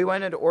day, we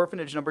went into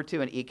orphanage number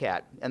 2 in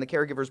ECAT, and the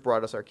caregivers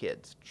brought us our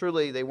kids.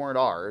 Truly, they weren't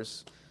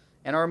ours,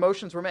 and our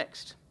emotions were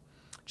mixed.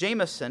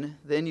 Jameson,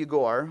 then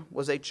Yegor,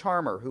 was a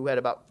charmer who had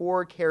about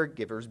 4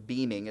 caregivers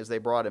beaming as they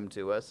brought him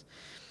to us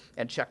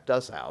and checked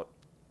us out.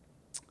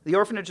 The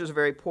orphanage was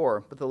very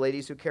poor, but the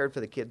ladies who cared for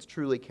the kids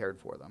truly cared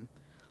for them.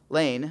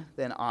 Lane,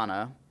 then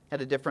Anna,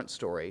 had a different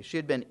story. She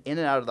had been in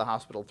and out of the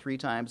hospital 3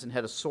 times and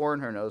had a sore in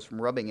her nose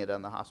from rubbing it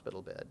on the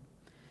hospital bed.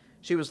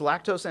 She was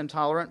lactose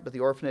intolerant, but the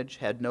orphanage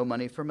had no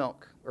money for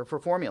milk or for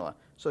formula,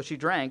 so she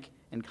drank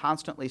and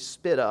constantly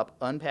spit up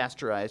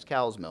unpasteurized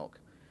cow's milk.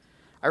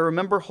 I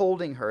remember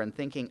holding her and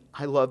thinking,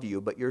 "I love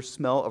you, but your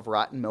smell of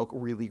rotten milk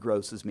really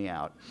grosses me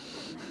out."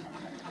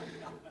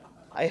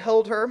 I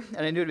held her,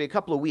 and I knew it would be a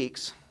couple of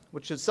weeks,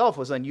 which itself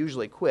was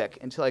unusually quick,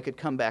 until I could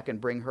come back and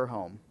bring her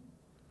home.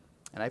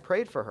 And I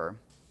prayed for her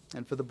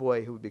and for the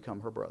boy who would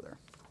become her brother.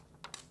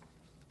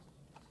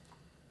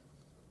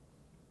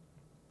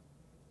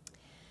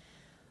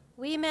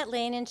 We met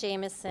Lane and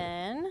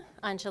Jameson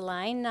on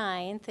July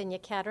 9th in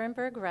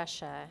Yekaterinburg,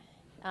 Russia.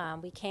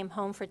 We came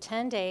home for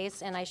 10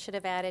 days, and I should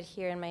have added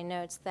here in my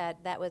notes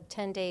that with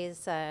 10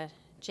 days,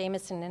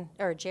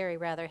 Jerry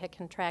had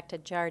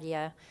contracted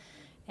Giardia,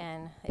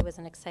 and it was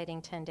an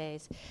exciting 10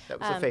 days. That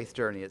was a faith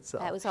journey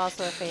itself. That was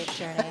also a faith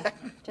journey.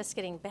 Just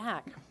getting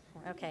back.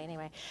 Okay,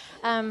 anyway.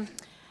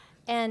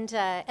 And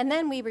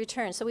then we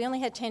returned. So we only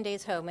had 10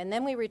 days home. And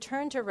then we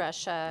returned to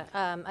Russia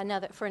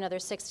for another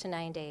 6 to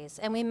 9 days.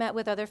 And we met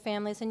with other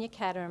families in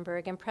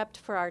Yekaterinburg and prepped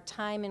for our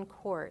time in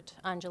court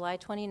on July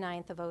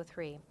 29th of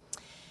 2003.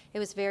 It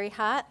was very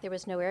hot. There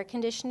was no air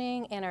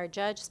conditioning, and our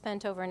judge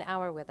spent over an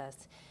hour with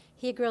us.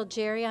 He grilled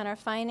Jerry on our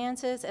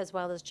finances as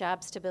well as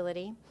job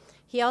stability.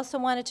 He also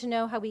wanted to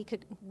know how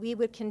we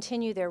would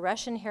continue their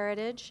Russian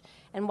heritage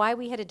and why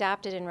we had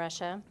adopted in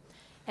Russia.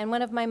 And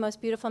one of my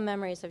most beautiful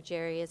memories of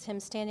Jerry is him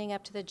standing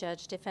up to the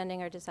judge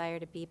defending our desire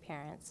to be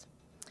parents.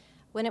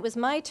 When it was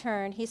my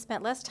turn, he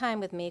spent less time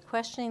with me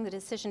questioning the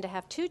decision to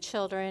have 2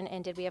 children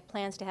and did we have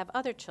plans to have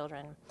other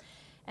children.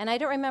 And I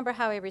don't remember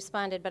how I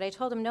responded, but I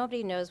told him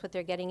nobody knows what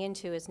they're getting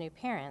into as new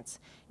parents.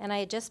 And I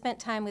had just spent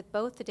time with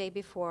both the day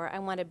before. I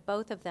wanted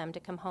both of them to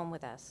come home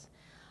with us.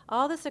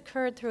 All this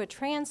occurred through a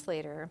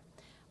translator.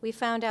 We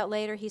found out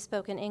later he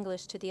spoke in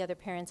English to the other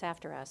parents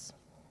after us.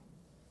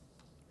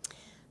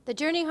 The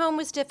journey home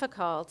was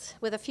difficult,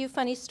 with a few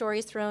funny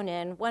stories thrown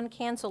in, 1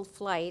 canceled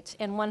flight,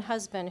 and 1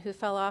 husband who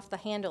fell off the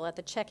handle at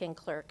the check-in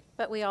clerk,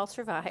 but we all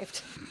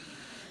survived.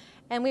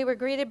 And we were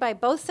greeted by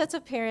both sets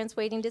of parents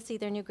waiting to see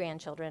their new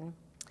grandchildren.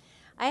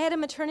 I had a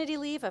maternity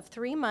leave of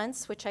 3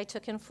 months, which I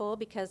took in full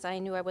because I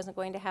knew I wasn't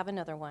going to have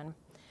another one.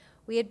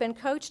 We had been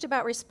coached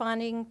about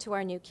responding to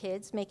our new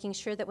kids, making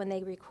sure that when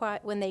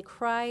they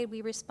cried,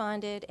 we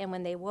responded, and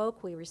when they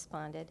woke, we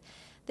responded.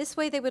 This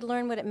way they would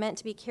learn what it meant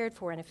to be cared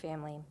for in a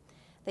family.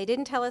 They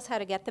didn't tell us how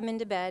to get them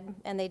into bed,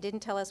 and they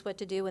didn't tell us what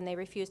to do when they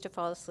refused to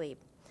fall asleep.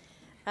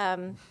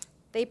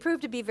 They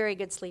proved to be very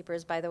good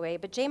sleepers, by the way,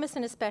 but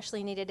Jameson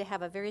especially needed to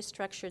have a very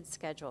structured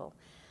schedule.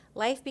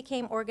 Life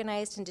became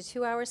organized into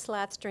 2-hour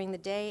slots during the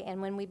day,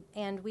 and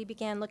we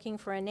began looking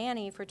for a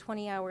nanny for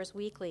 20 hours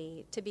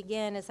weekly to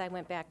begin as I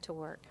went back to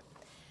work.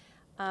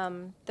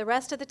 The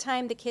rest of the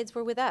time, the kids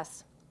were with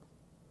us.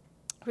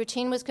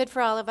 Routine was good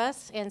for all of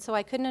us, and so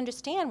I couldn't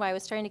understand why I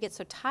was starting to get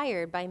so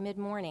tired by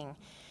mid-morning.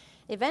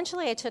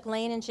 Eventually, I took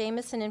Lane and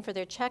Jameson in for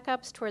their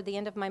checkups toward the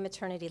end of my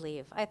maternity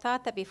leave. I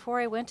thought that before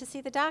I went to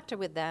see the doctor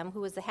with them,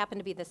 who happened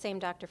to be the same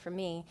doctor for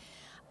me,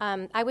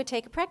 I would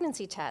take a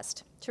pregnancy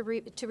test to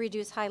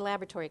reduce high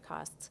laboratory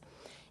costs.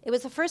 It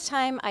was the first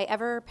time I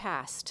ever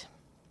passed.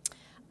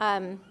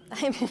 I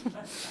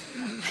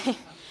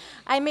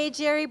made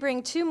Jerry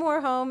bring 2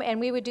 more home, and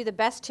we would do the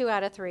best 2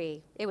 out of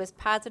 3. It was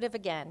positive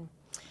again.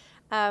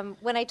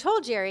 When I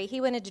told Jerry,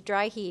 he went into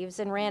dry heaves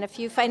and ran a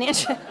few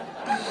financial...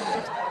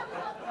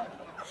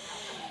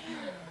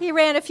 He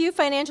ran a few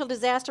financial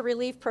disaster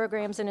relief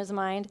programs in his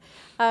mind,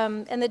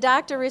 and my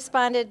doctor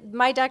responded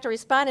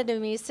to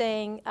me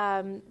saying,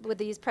 with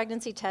these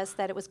pregnancy tests,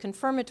 that it was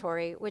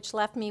confirmatory, which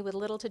left me with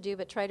little to do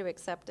but try to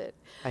accept it.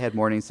 I had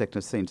morning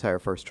sickness the entire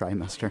first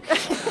trimester.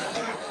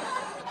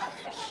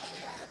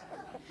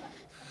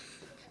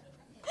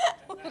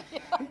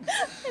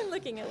 I'm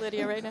looking at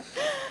Lydia right now.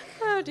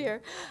 Oh,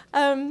 dear.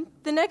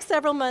 The next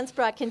several months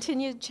brought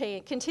continual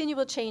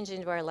change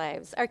into our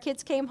lives. Our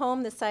kids came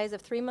home the size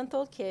of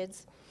 3-month-old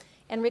kids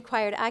and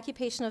required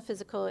occupational,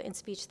 physical, and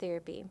speech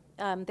therapy.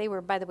 They were,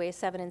 by the way,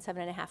 7 and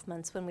 7.5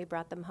 months when we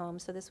brought them home,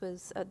 so this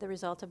was the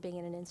result of being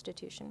in an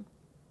institution.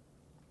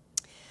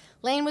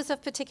 Lane was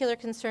of particular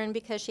concern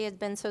because she had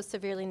been so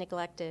severely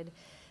neglected.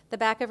 The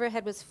back of her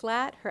head was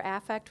flat, her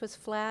affect was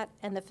flat,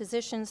 and the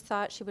physicians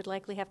thought she would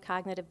likely have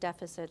cognitive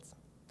deficits.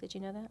 Did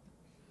you know that?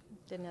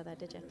 Didn't know that,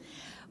 did you?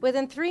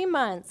 Within 3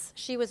 months,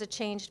 she was a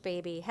changed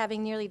baby.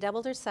 Having nearly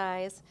doubled her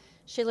size,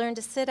 she learned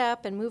to sit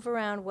up and move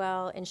around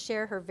well and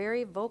share her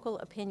very vocal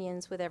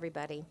opinions with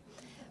everybody.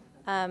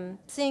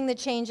 Seeing the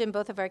change in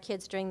both of our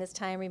kids during this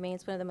time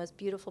remains one of the most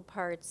beautiful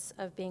parts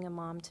of being a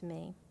mom to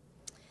me.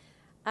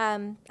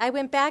 I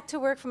went back to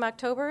work from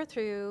October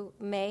through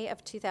May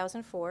of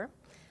 2004.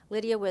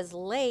 Lydia was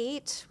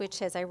late, which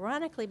has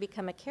ironically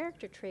become a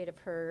character trait of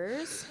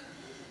hers.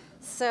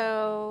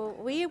 So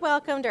we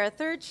welcomed our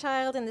 3rd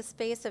child in the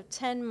space of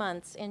 10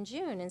 months in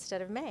June instead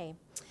of May.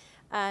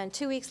 And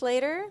 2 weeks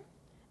later,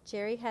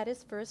 Jerry had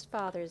his first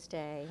Father's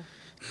Day.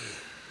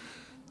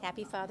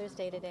 Happy Father's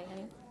Day today,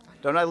 honey.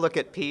 Don't I look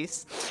at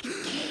peace?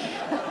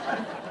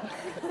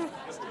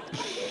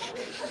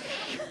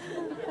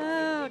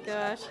 Oh,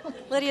 gosh.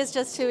 Lydia's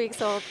just 2 weeks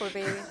old, poor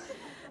baby.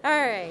 All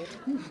right.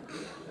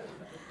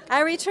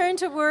 I returned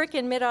to work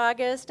in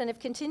mid-August and have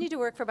continued to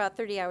work for about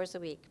 30 hours a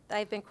week.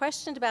 I've been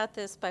questioned about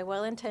this by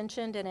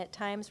well-intentioned and at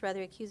times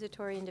rather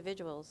accusatory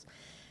individuals.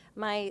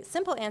 My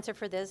simple answer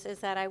for this is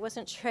that I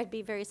wasn't sure I'd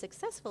be very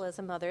successful as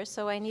a mother,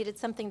 so I needed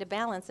something to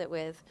balance it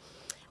with.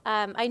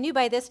 I knew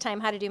by this time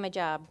how to do my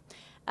job.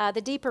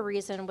 The deeper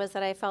reason was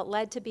that I felt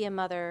led to be a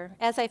mother.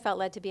 As I felt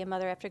led to be a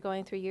mother after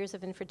going through years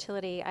of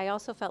infertility, I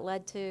also felt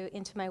led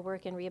into my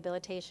work in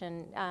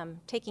rehabilitation,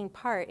 taking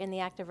part in the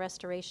act of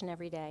restoration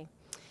every day.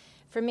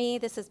 For me,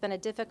 this has been a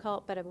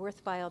difficult but a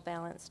worthwhile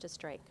balance to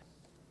strike.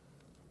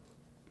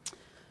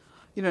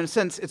 You know, in a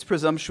sense, it's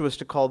presumptuous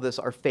to call this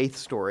our faith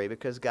story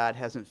because God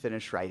hasn't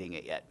finished writing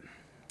it yet.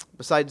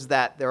 Besides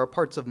that, there are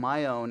parts of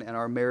my own and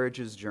our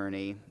marriage's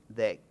journey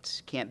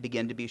that can't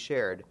begin to be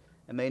shared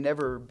and may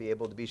never be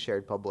able to be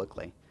shared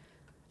publicly.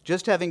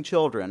 Just having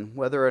children,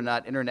 whether or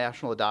not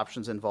international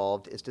adoption's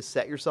involved, is to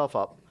set yourself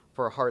up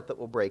for a heart that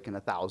will break in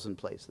 1,000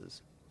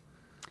 places.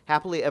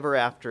 Happily ever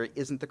after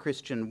isn't the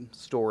Christian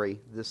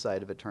story this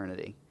side of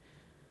eternity.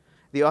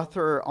 The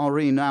author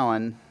Henri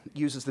Nouwen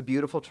uses the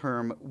beautiful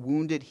term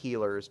wounded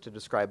healers to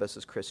describe us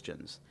as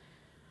Christians.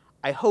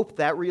 I hope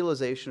that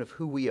realization of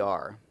who we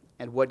are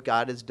and what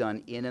God has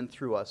done in and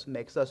through us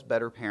makes us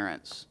better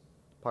parents,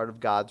 part of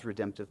God's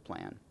redemptive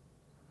plan.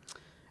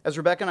 As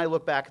Rebecca and I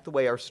look back at the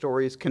way our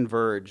stories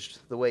converged,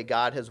 the way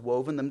God has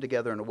woven them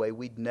together in a way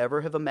we'd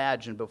never have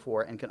imagined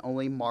before and can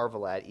only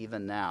marvel at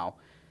even now,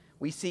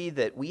 we see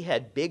that we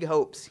had big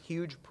hopes,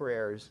 huge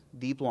prayers,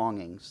 deep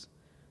longings,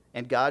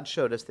 and God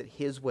showed us that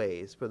his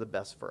ways were the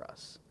best for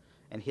us,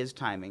 and his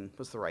timing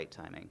was the right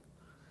timing.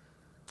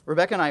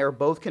 Rebecca and I are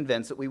both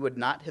convinced that we would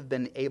not have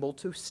been able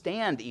to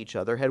stand each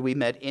other had we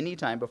met any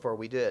time before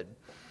we did.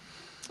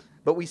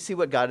 But we see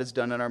what God has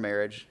done in our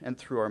marriage and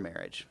through our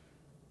marriage.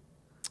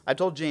 I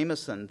told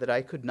Jameson that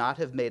I could not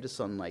have made a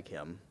son like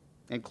him,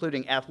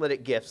 including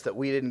athletic gifts that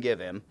we didn't give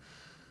him.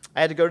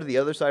 I had to go to the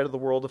other side of the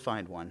world to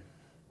find one.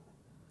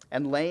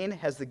 And Lane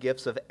has the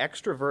gifts of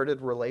extroverted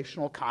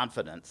relational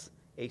confidence,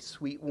 a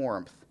sweet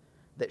warmth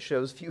that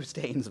shows few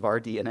stains of our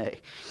DNA.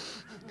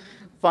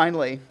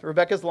 Finally,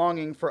 Rebecca's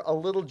longing for a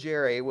little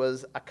Jerry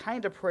was a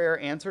kind of prayer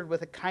answered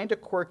with a kind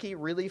of quirky,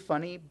 really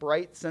funny,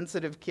 bright,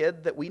 sensitive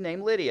kid that we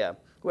named Lydia,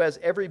 who has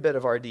every bit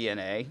of our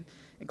DNA,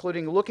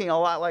 including looking a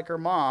lot like her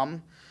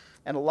mom,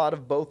 and a lot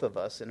of both of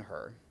us in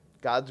her.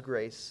 God's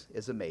grace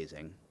is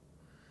amazing.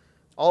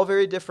 All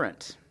very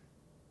different,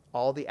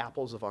 all the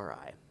apples of our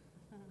eye.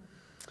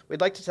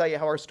 We'd like to tell you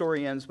how our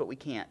story ends, but we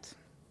can't.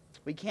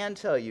 We can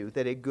tell you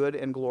that a good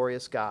and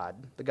glorious God,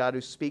 the God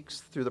who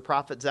speaks through the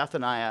prophet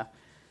Zephaniah,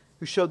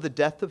 who showed the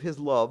depth of his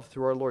love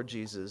through our Lord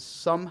Jesus,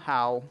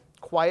 somehow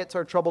quiets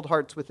our troubled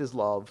hearts with his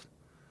love,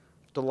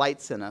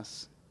 delights in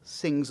us,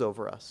 sings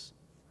over us,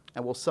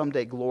 and will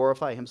someday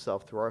glorify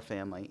himself through our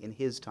family in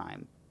his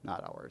time,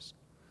 not ours.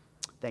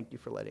 Thank you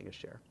for letting us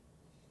share.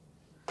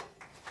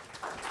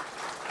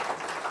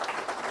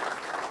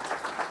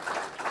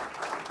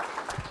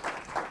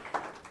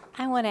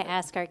 I want to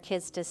ask our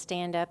kids to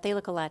stand up. They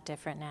look a lot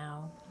different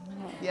now.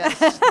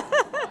 Yes.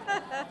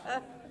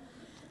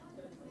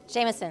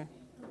 Jameson,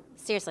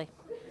 seriously.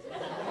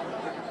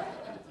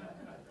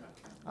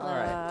 All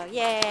right.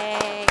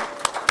 Yay.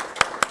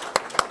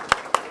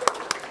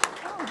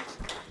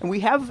 And we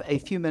have a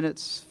few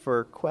minutes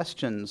for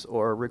questions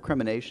or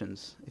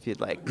recriminations, if you'd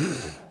like.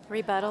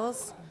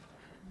 Rebuttals.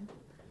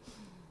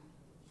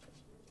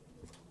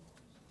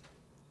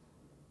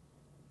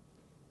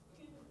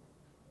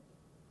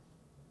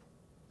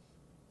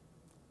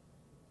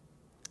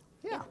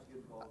 Yeah.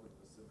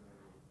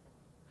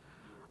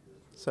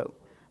 So,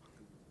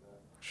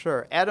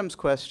 sure. Adam's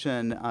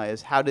question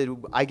is, how did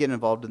I get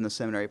involved in the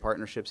seminary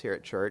partnerships here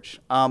at church?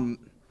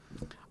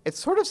 It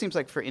sort of seems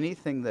like for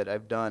anything that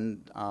I've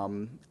done,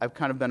 I've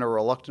kind of been a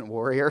reluctant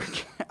warrior.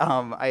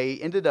 I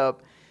ended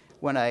up,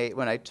 when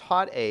I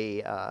taught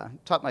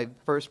my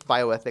first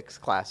bioethics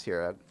class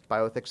here,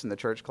 bioethics in the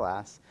church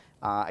class,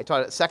 I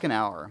taught it second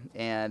hour,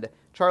 and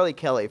Charlie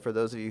Kelly, for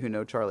those of you who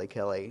know Charlie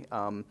Kelly,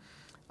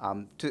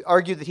 to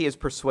argue that he is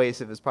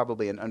persuasive is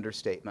probably an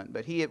understatement,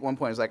 but he at one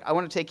point was like, I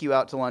want to take you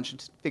out to lunch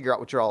and figure out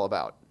what you're all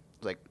about. I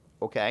was like,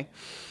 okay.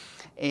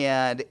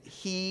 And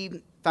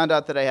he found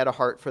out that I had a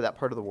heart for that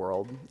part of the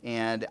world,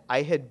 and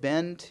I'd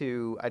gotten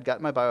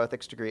my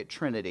bioethics degree at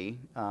Trinity,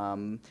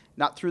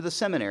 not through the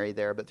seminary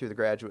there, but through the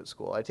graduate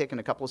school. I'd taken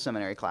a couple of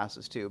seminary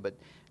classes too, but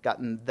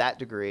gotten that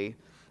degree.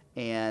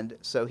 And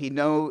so he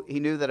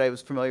knew that I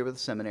was familiar with the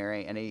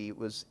seminary, and he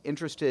was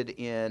interested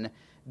in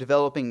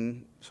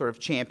developing sort of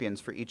champions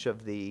for each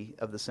of the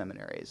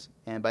seminaries.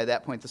 And by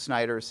that point, the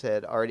Snyders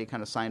had already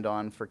kind of signed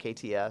on for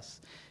KTS,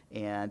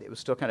 and it was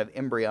still kind of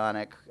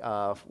embryonic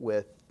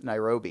with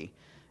Nairobi.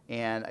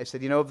 And I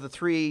said, of the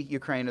three,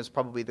 Ukraine is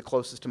probably the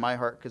closest to my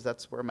heart because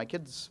that's where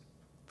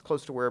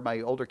close to where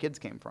my older kids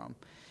came from.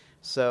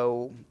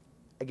 So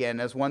again,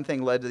 as one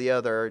thing led to the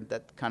other,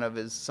 that kind of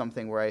is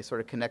something where I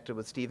sort of connected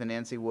with Steve and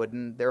Nancy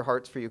Wooden. Their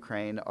hearts for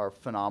Ukraine are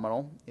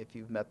phenomenal, if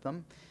you've met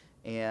them.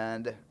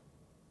 And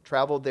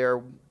traveled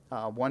there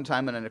one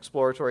time on an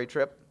exploratory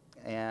trip,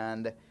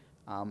 and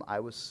I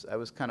was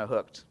kind of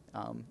hooked.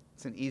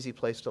 It's an easy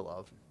place to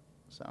love.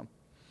 So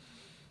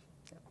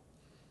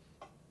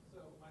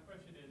my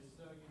question is,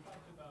 so you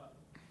talked about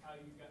how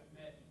you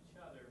met each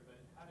other, but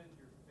how did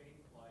your faith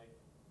life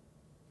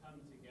come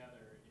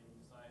together in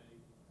deciding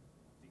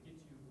to get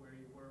you where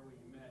you were when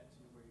you met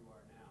to where you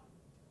are now?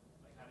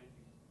 Like, how did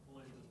you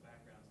blend those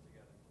backgrounds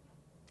together?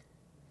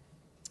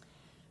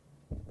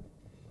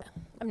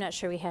 I'm not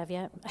sure we have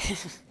yet.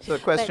 the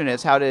question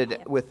is, how did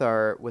with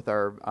our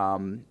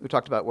we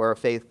talked about where our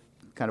faith,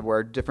 kind of where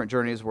our different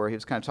journeys were. He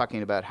was kind of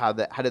talking about how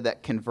did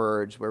that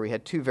converge, where we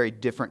had two very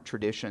different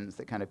traditions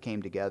that kind of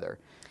came together.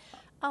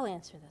 I'll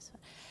answer this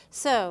one.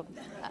 So,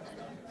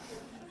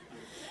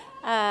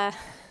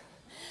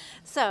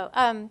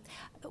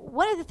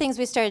 one of the things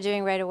we started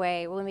doing right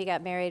away when we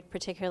got married,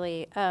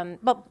 particularly,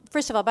 well,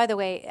 first of all, by the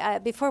way,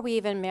 before we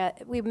even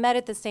met, we met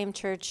at the same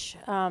church,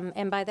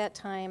 and by that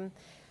time,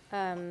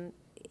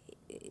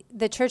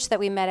 the church that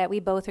we met at,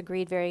 we both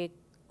agreed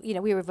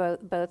we were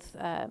both.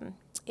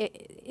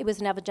 It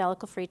was an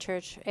evangelical free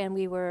church, and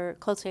we were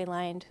closely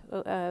aligned.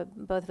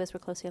 Both of us were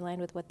closely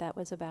aligned with what that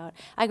was about.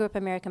 I grew up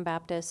American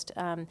Baptist.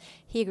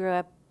 He grew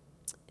up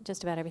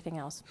just about everything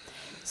else.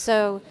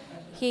 So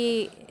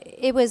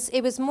it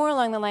was more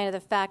along the line of the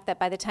fact that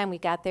by the time we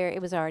got there,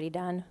 it was already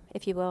done,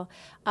 if you will.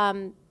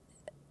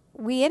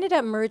 We ended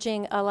up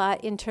merging a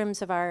lot in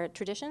terms of our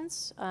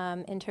traditions,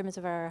 in terms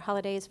of our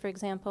holidays, for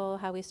example,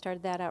 how we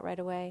started that out right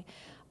away.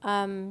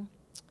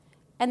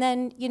 And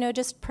then,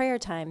 just prayer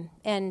time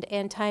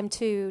and time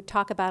to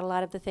talk about a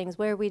lot of the things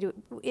where we do.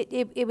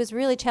 It was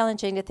really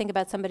challenging to think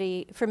about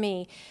somebody, for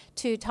me,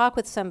 to talk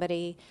with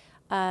somebody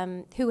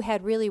who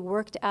had really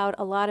worked out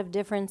a lot of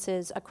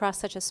differences across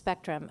such a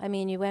spectrum. I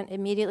mean, you went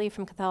immediately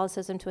from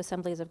Catholicism to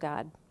Assemblies of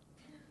God.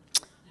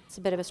 It's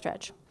a bit of a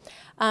stretch.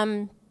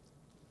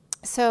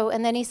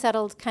 And then he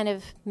settled kind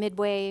of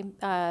midway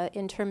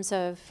in terms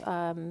of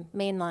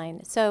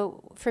mainline.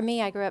 So for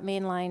me, I grew up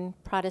mainline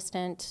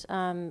Protestant,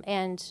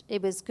 and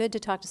it was good to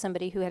talk to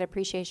somebody who had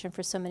appreciation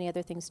for so many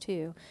other things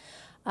too.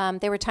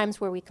 There were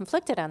times where we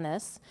conflicted on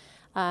this,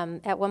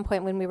 At one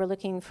point when we were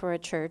looking for a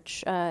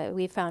church,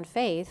 we found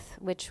Faith,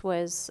 which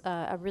was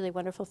a really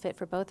wonderful fit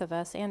for both of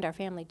us and our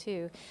family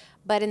too.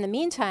 But in the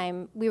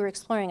meantime, we were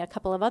exploring a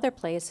couple of other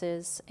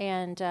places,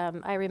 and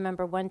I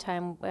remember one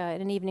time in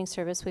an evening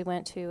service we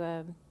went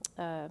to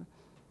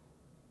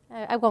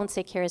I won't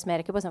say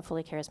charismatic. It wasn't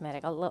fully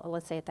charismatic.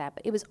 Let's say it that.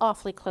 But it was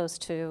awfully close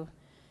to.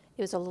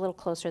 It was a little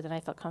closer than I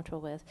felt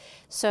comfortable with.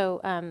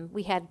 So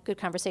we had good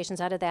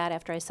conversations out of that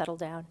after I settled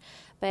down.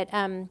 But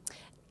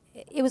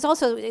it's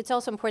also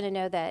important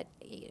to know that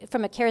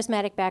from a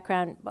charismatic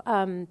background,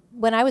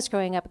 when I was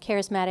growing up, a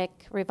charismatic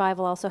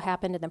revival also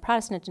happened in the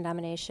Protestant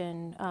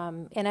denomination.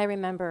 And I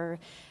remember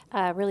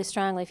really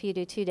strongly, if you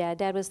do too, Dad.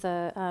 Dad was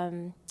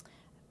the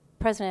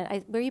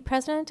president. Were you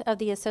president of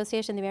the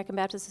association, the American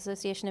Baptist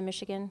Association in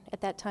Michigan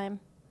at that time?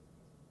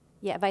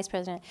 Yeah, vice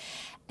president.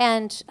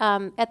 And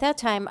at that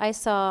time, I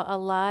saw a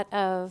lot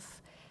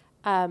of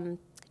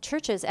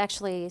churches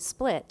actually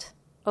split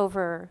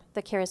over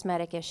the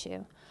charismatic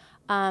issue.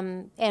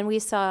 And we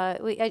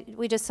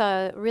just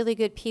saw really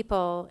good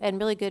people and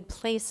really good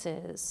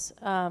places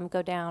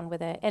go down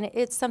with it. And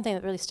it's something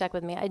that really stuck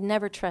with me. I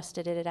never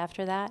trusted it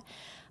after that.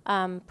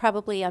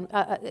 Probably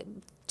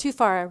too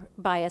far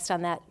biased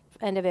on that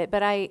end of it,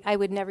 but I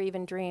would never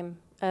even dream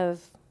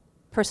of,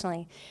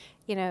 personally,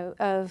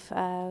 of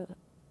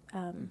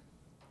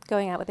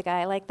going out with a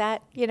guy like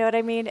that. You know what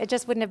I mean? It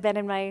just wouldn't have been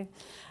in my.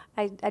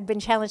 I'd been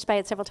challenged by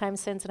it several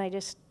times since, and I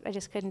just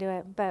couldn't do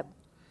it. But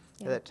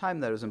that time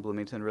that I was in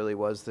Bloomington really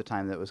was the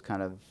time that was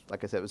kind of,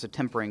 like I said, it was a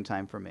tempering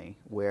time for me,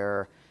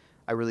 where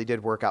I really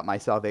did work out my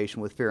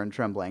salvation with fear and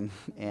trembling,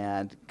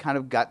 and kind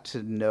of got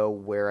to know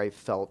where I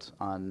felt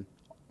on,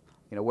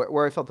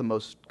 where I felt the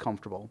most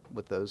comfortable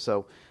with those.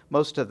 So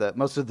most of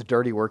the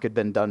dirty work had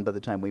been done by the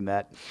time we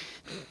met.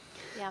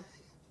 Yeah,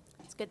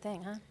 it's a good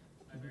thing, huh?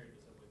 I married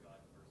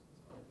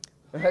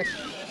a Assembly God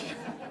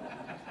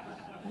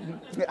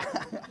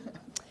person.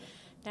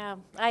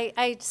 No,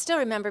 I still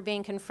remember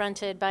being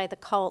confronted by the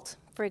cult,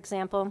 for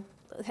example.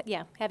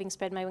 Yeah, having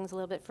spread my wings a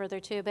little bit further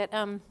too. But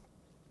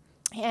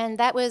and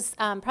that was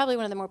probably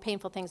one of the more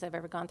painful things I've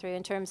ever gone through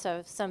in terms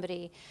of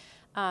somebody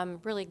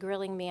really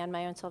grilling me on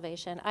my own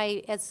salvation.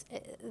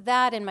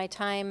 That in my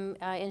time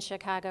in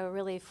Chicago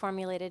really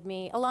formulated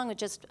me, along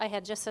with I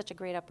had just such a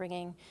great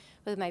upbringing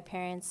with my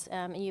parents.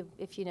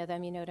 If you know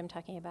them, you know what I'm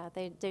talking about.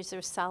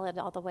 They're solid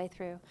all the way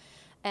through.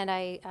 And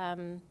I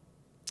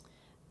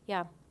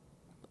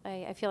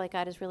feel like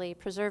God has really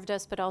preserved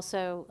us, but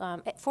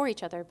also for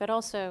each other, but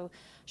also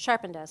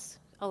sharpened us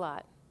a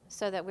lot,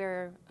 so that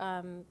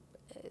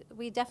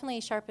we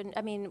definitely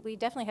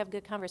have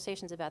good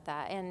conversations about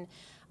that. And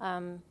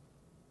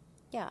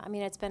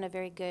it's been a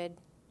very good.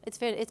 It's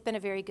been a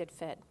very good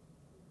fit.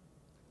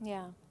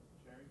 Yeah.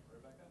 Sherry,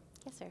 Rebecca?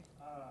 Yes, sir.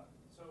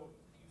 So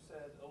you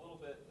said a little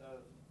bit of,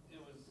 it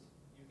was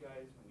you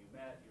guys, when you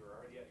met, you were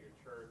already at your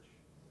church,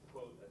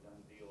 quote, a done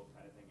deal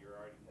kind of thing.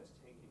 Has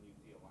taken you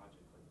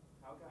theologically.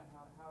 How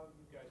have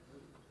you guys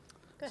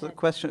moved? So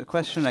the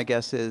question, I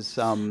guess, is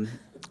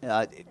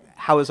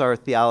how has our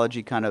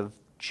theology kind of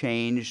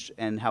changed,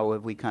 and how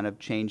have we kind of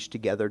changed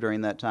together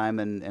during that time?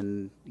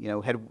 And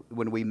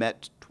when we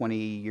met 20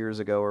 years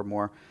ago or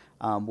more,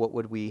 what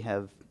would we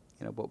have,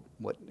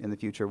 what in the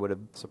future would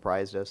have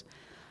surprised us?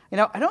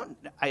 I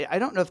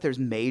don't know if there's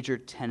major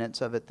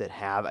tenets of it that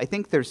have. I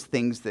think there's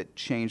things that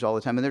change all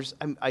the time, and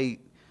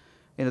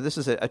this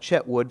is a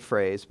Chet Wood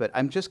phrase, but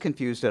I'm just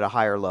confused at a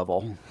higher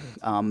level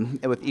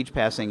with each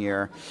passing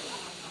year.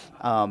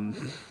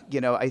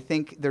 I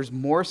think there's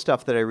more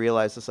stuff that I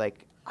realize is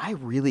like, I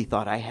really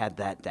thought I had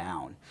that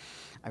down.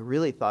 I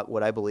really thought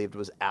what I believed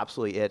was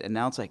absolutely it, and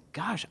now it's like,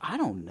 gosh, I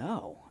don't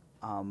know.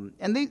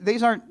 And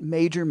these aren't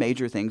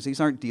major things. These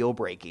aren't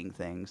deal-breaking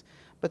things.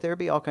 But there'd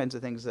be all kinds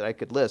of things that I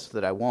could list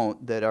that I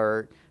won't, that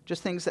are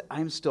just things that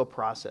I'm still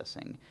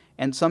processing.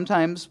 And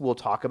sometimes we'll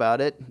talk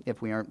about it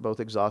if we aren't both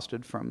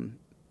exhausted from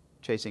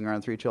chasing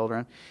around 3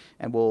 children,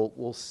 and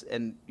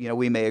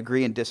we may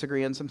agree and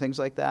disagree on some things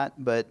like that.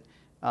 But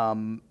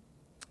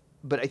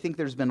I think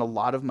there's been a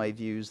lot of my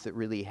views that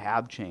really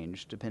have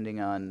changed,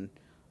 depending on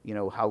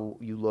how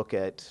you look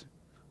at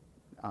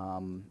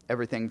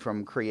everything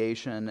from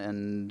creation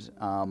and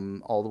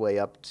all the way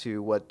up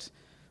to what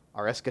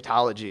our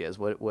eschatology is,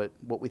 what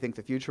we think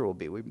the future will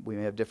be. We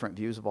may have different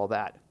views of all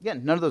that.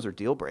 Again, none of those are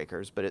deal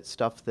breakers, but it's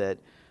stuff that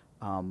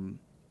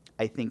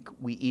I think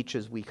we each,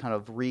 as we kind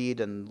of read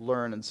and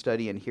learn and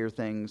study and hear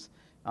things,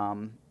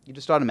 you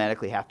just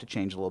automatically have to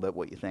change a little bit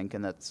what you think,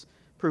 and that's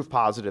proof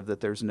positive that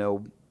there's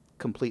no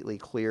completely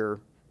clear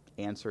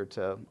answer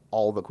to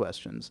all the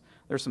questions.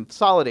 There's some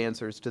solid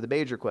answers to the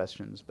major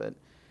questions, but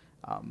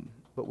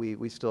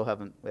we still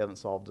haven't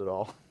solved it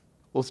all.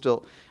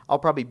 I'll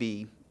probably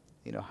be,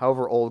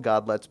 however old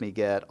God lets me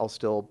get, I'll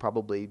still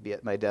probably be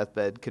at my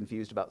deathbed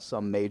confused about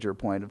some major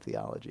point of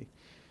theology.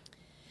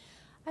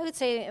 I would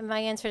say my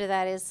answer to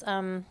that is,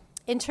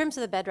 in terms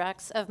of the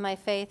bedrocks of my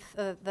faith,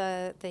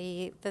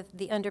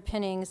 the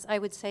underpinnings, I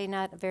would say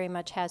not very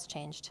much has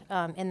changed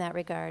in that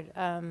regard.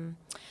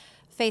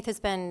 Faith has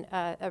been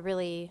a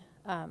really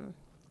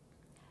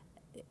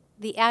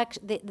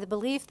the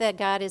belief that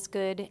God is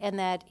good and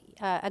that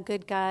a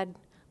good God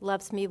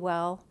loves me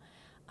well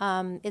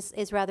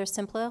is rather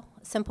simple,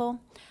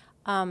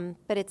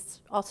 but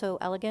it's also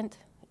elegant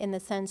in the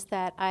sense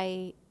that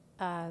I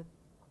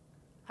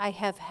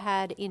have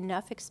had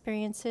enough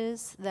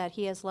experiences that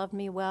He has loved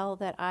me well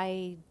that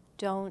I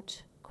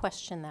don't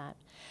question that.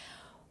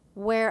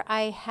 Where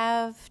I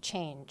have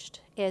changed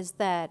is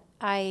that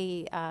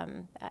I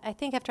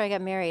think after I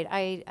got married,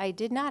 I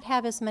did not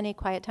have as many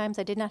quiet times.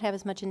 I did not have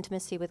as much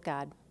intimacy with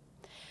God.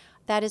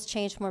 That has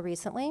changed more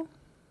recently.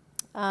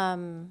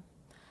 And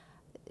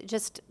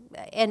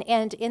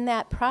in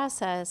that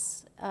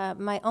process,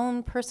 my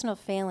own personal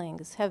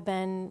failings have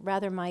been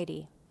rather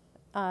mighty,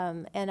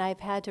 and I've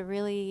had to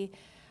really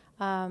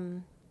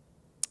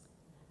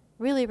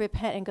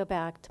repent and go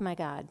back to my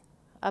God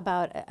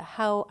about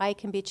how I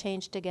can be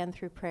changed again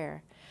through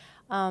prayer.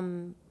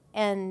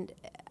 And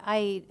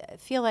I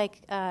feel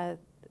like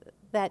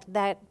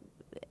that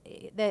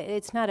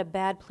it's not a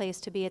bad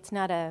place to be. It's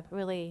not a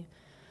really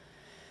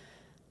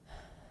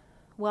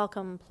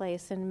welcome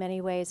place in many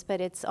ways, but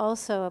it's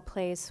also a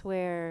place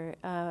where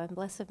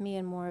less of me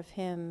and more of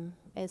Him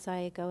as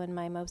I go in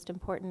my most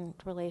important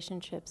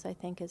relationships, I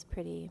think is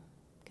pretty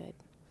good.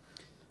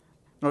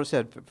 Notice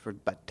that for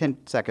about 10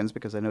 seconds,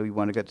 because I know you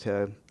want to get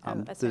to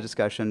the sorry.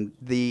 discussion.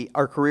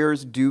 Our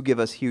careers do give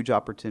us huge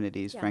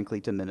opportunities, frankly,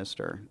 to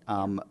minister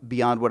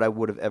beyond what I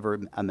would have ever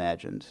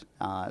imagined,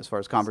 as far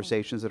as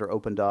conversations that are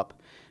opened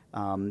up,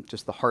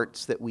 just the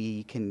hearts that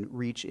we can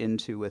reach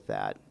into with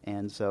that.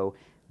 And so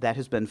that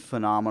has been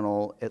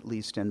phenomenal, at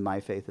least in my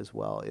faith as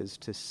well, is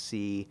to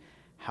see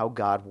how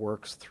God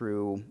works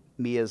through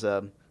me as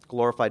a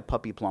glorified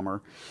puppy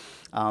plumber,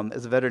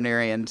 as a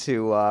veterinarian,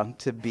 to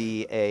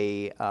be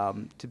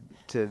able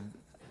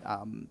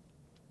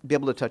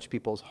to touch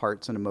people's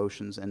hearts and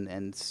emotions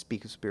and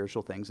speak of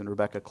spiritual things. And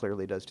Rebecca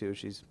clearly does too.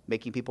 She's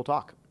making people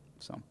talk.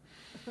 So,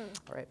 all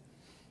right.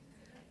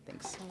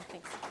 Thanks.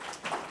 Thanks.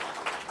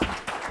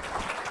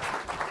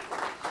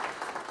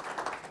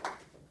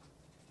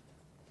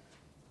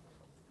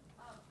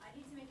 I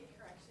need to make a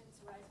correction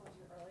to what I told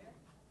you earlier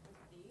with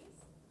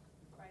these,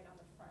 right on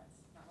the front,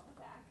 not on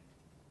the back.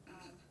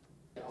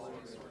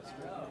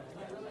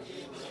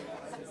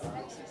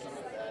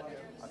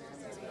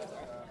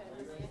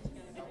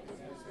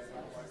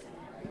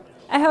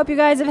 I hope you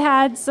guys have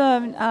had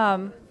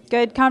some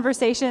good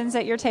conversations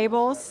at your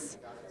tables.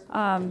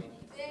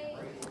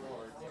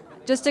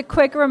 Just a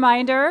quick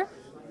reminder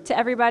to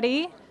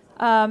everybody,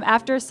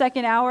 after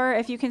second hour,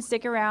 if you can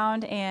stick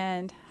around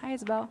and, hi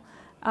Isabel,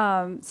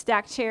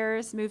 stack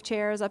chairs, move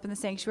chairs up in the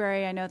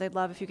sanctuary. I know they'd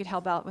love if you could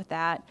help out with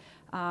that.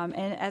 And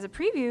as a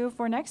preview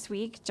for next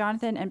week,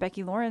 Jonathan and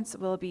Becky Lawrence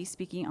will be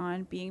speaking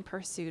on being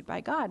pursued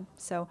by God.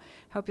 So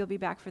hope you'll be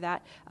back for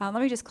that. Let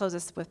me just close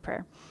this with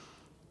prayer.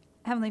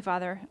 Heavenly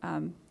Father,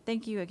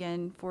 thank you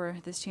again for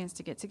this chance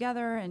to get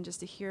together and just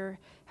to hear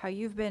how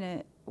you've been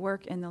at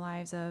work in the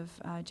lives of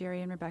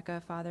Jerry and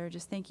Rebecca. Father,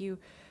 just thank you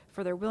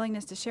for their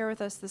willingness to share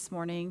with us this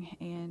morning.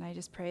 And I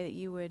just pray that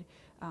you would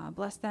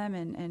bless them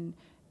and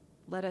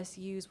let us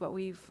use what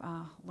we've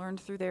learned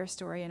through their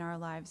story in our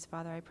lives.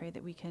 Father, I pray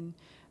that we can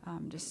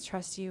just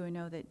trust you and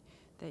know that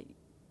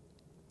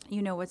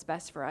you know what's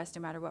best for us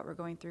no matter what we're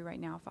going through right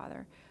now,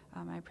 Father.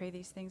 I pray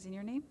these things in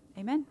your name.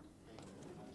 Amen.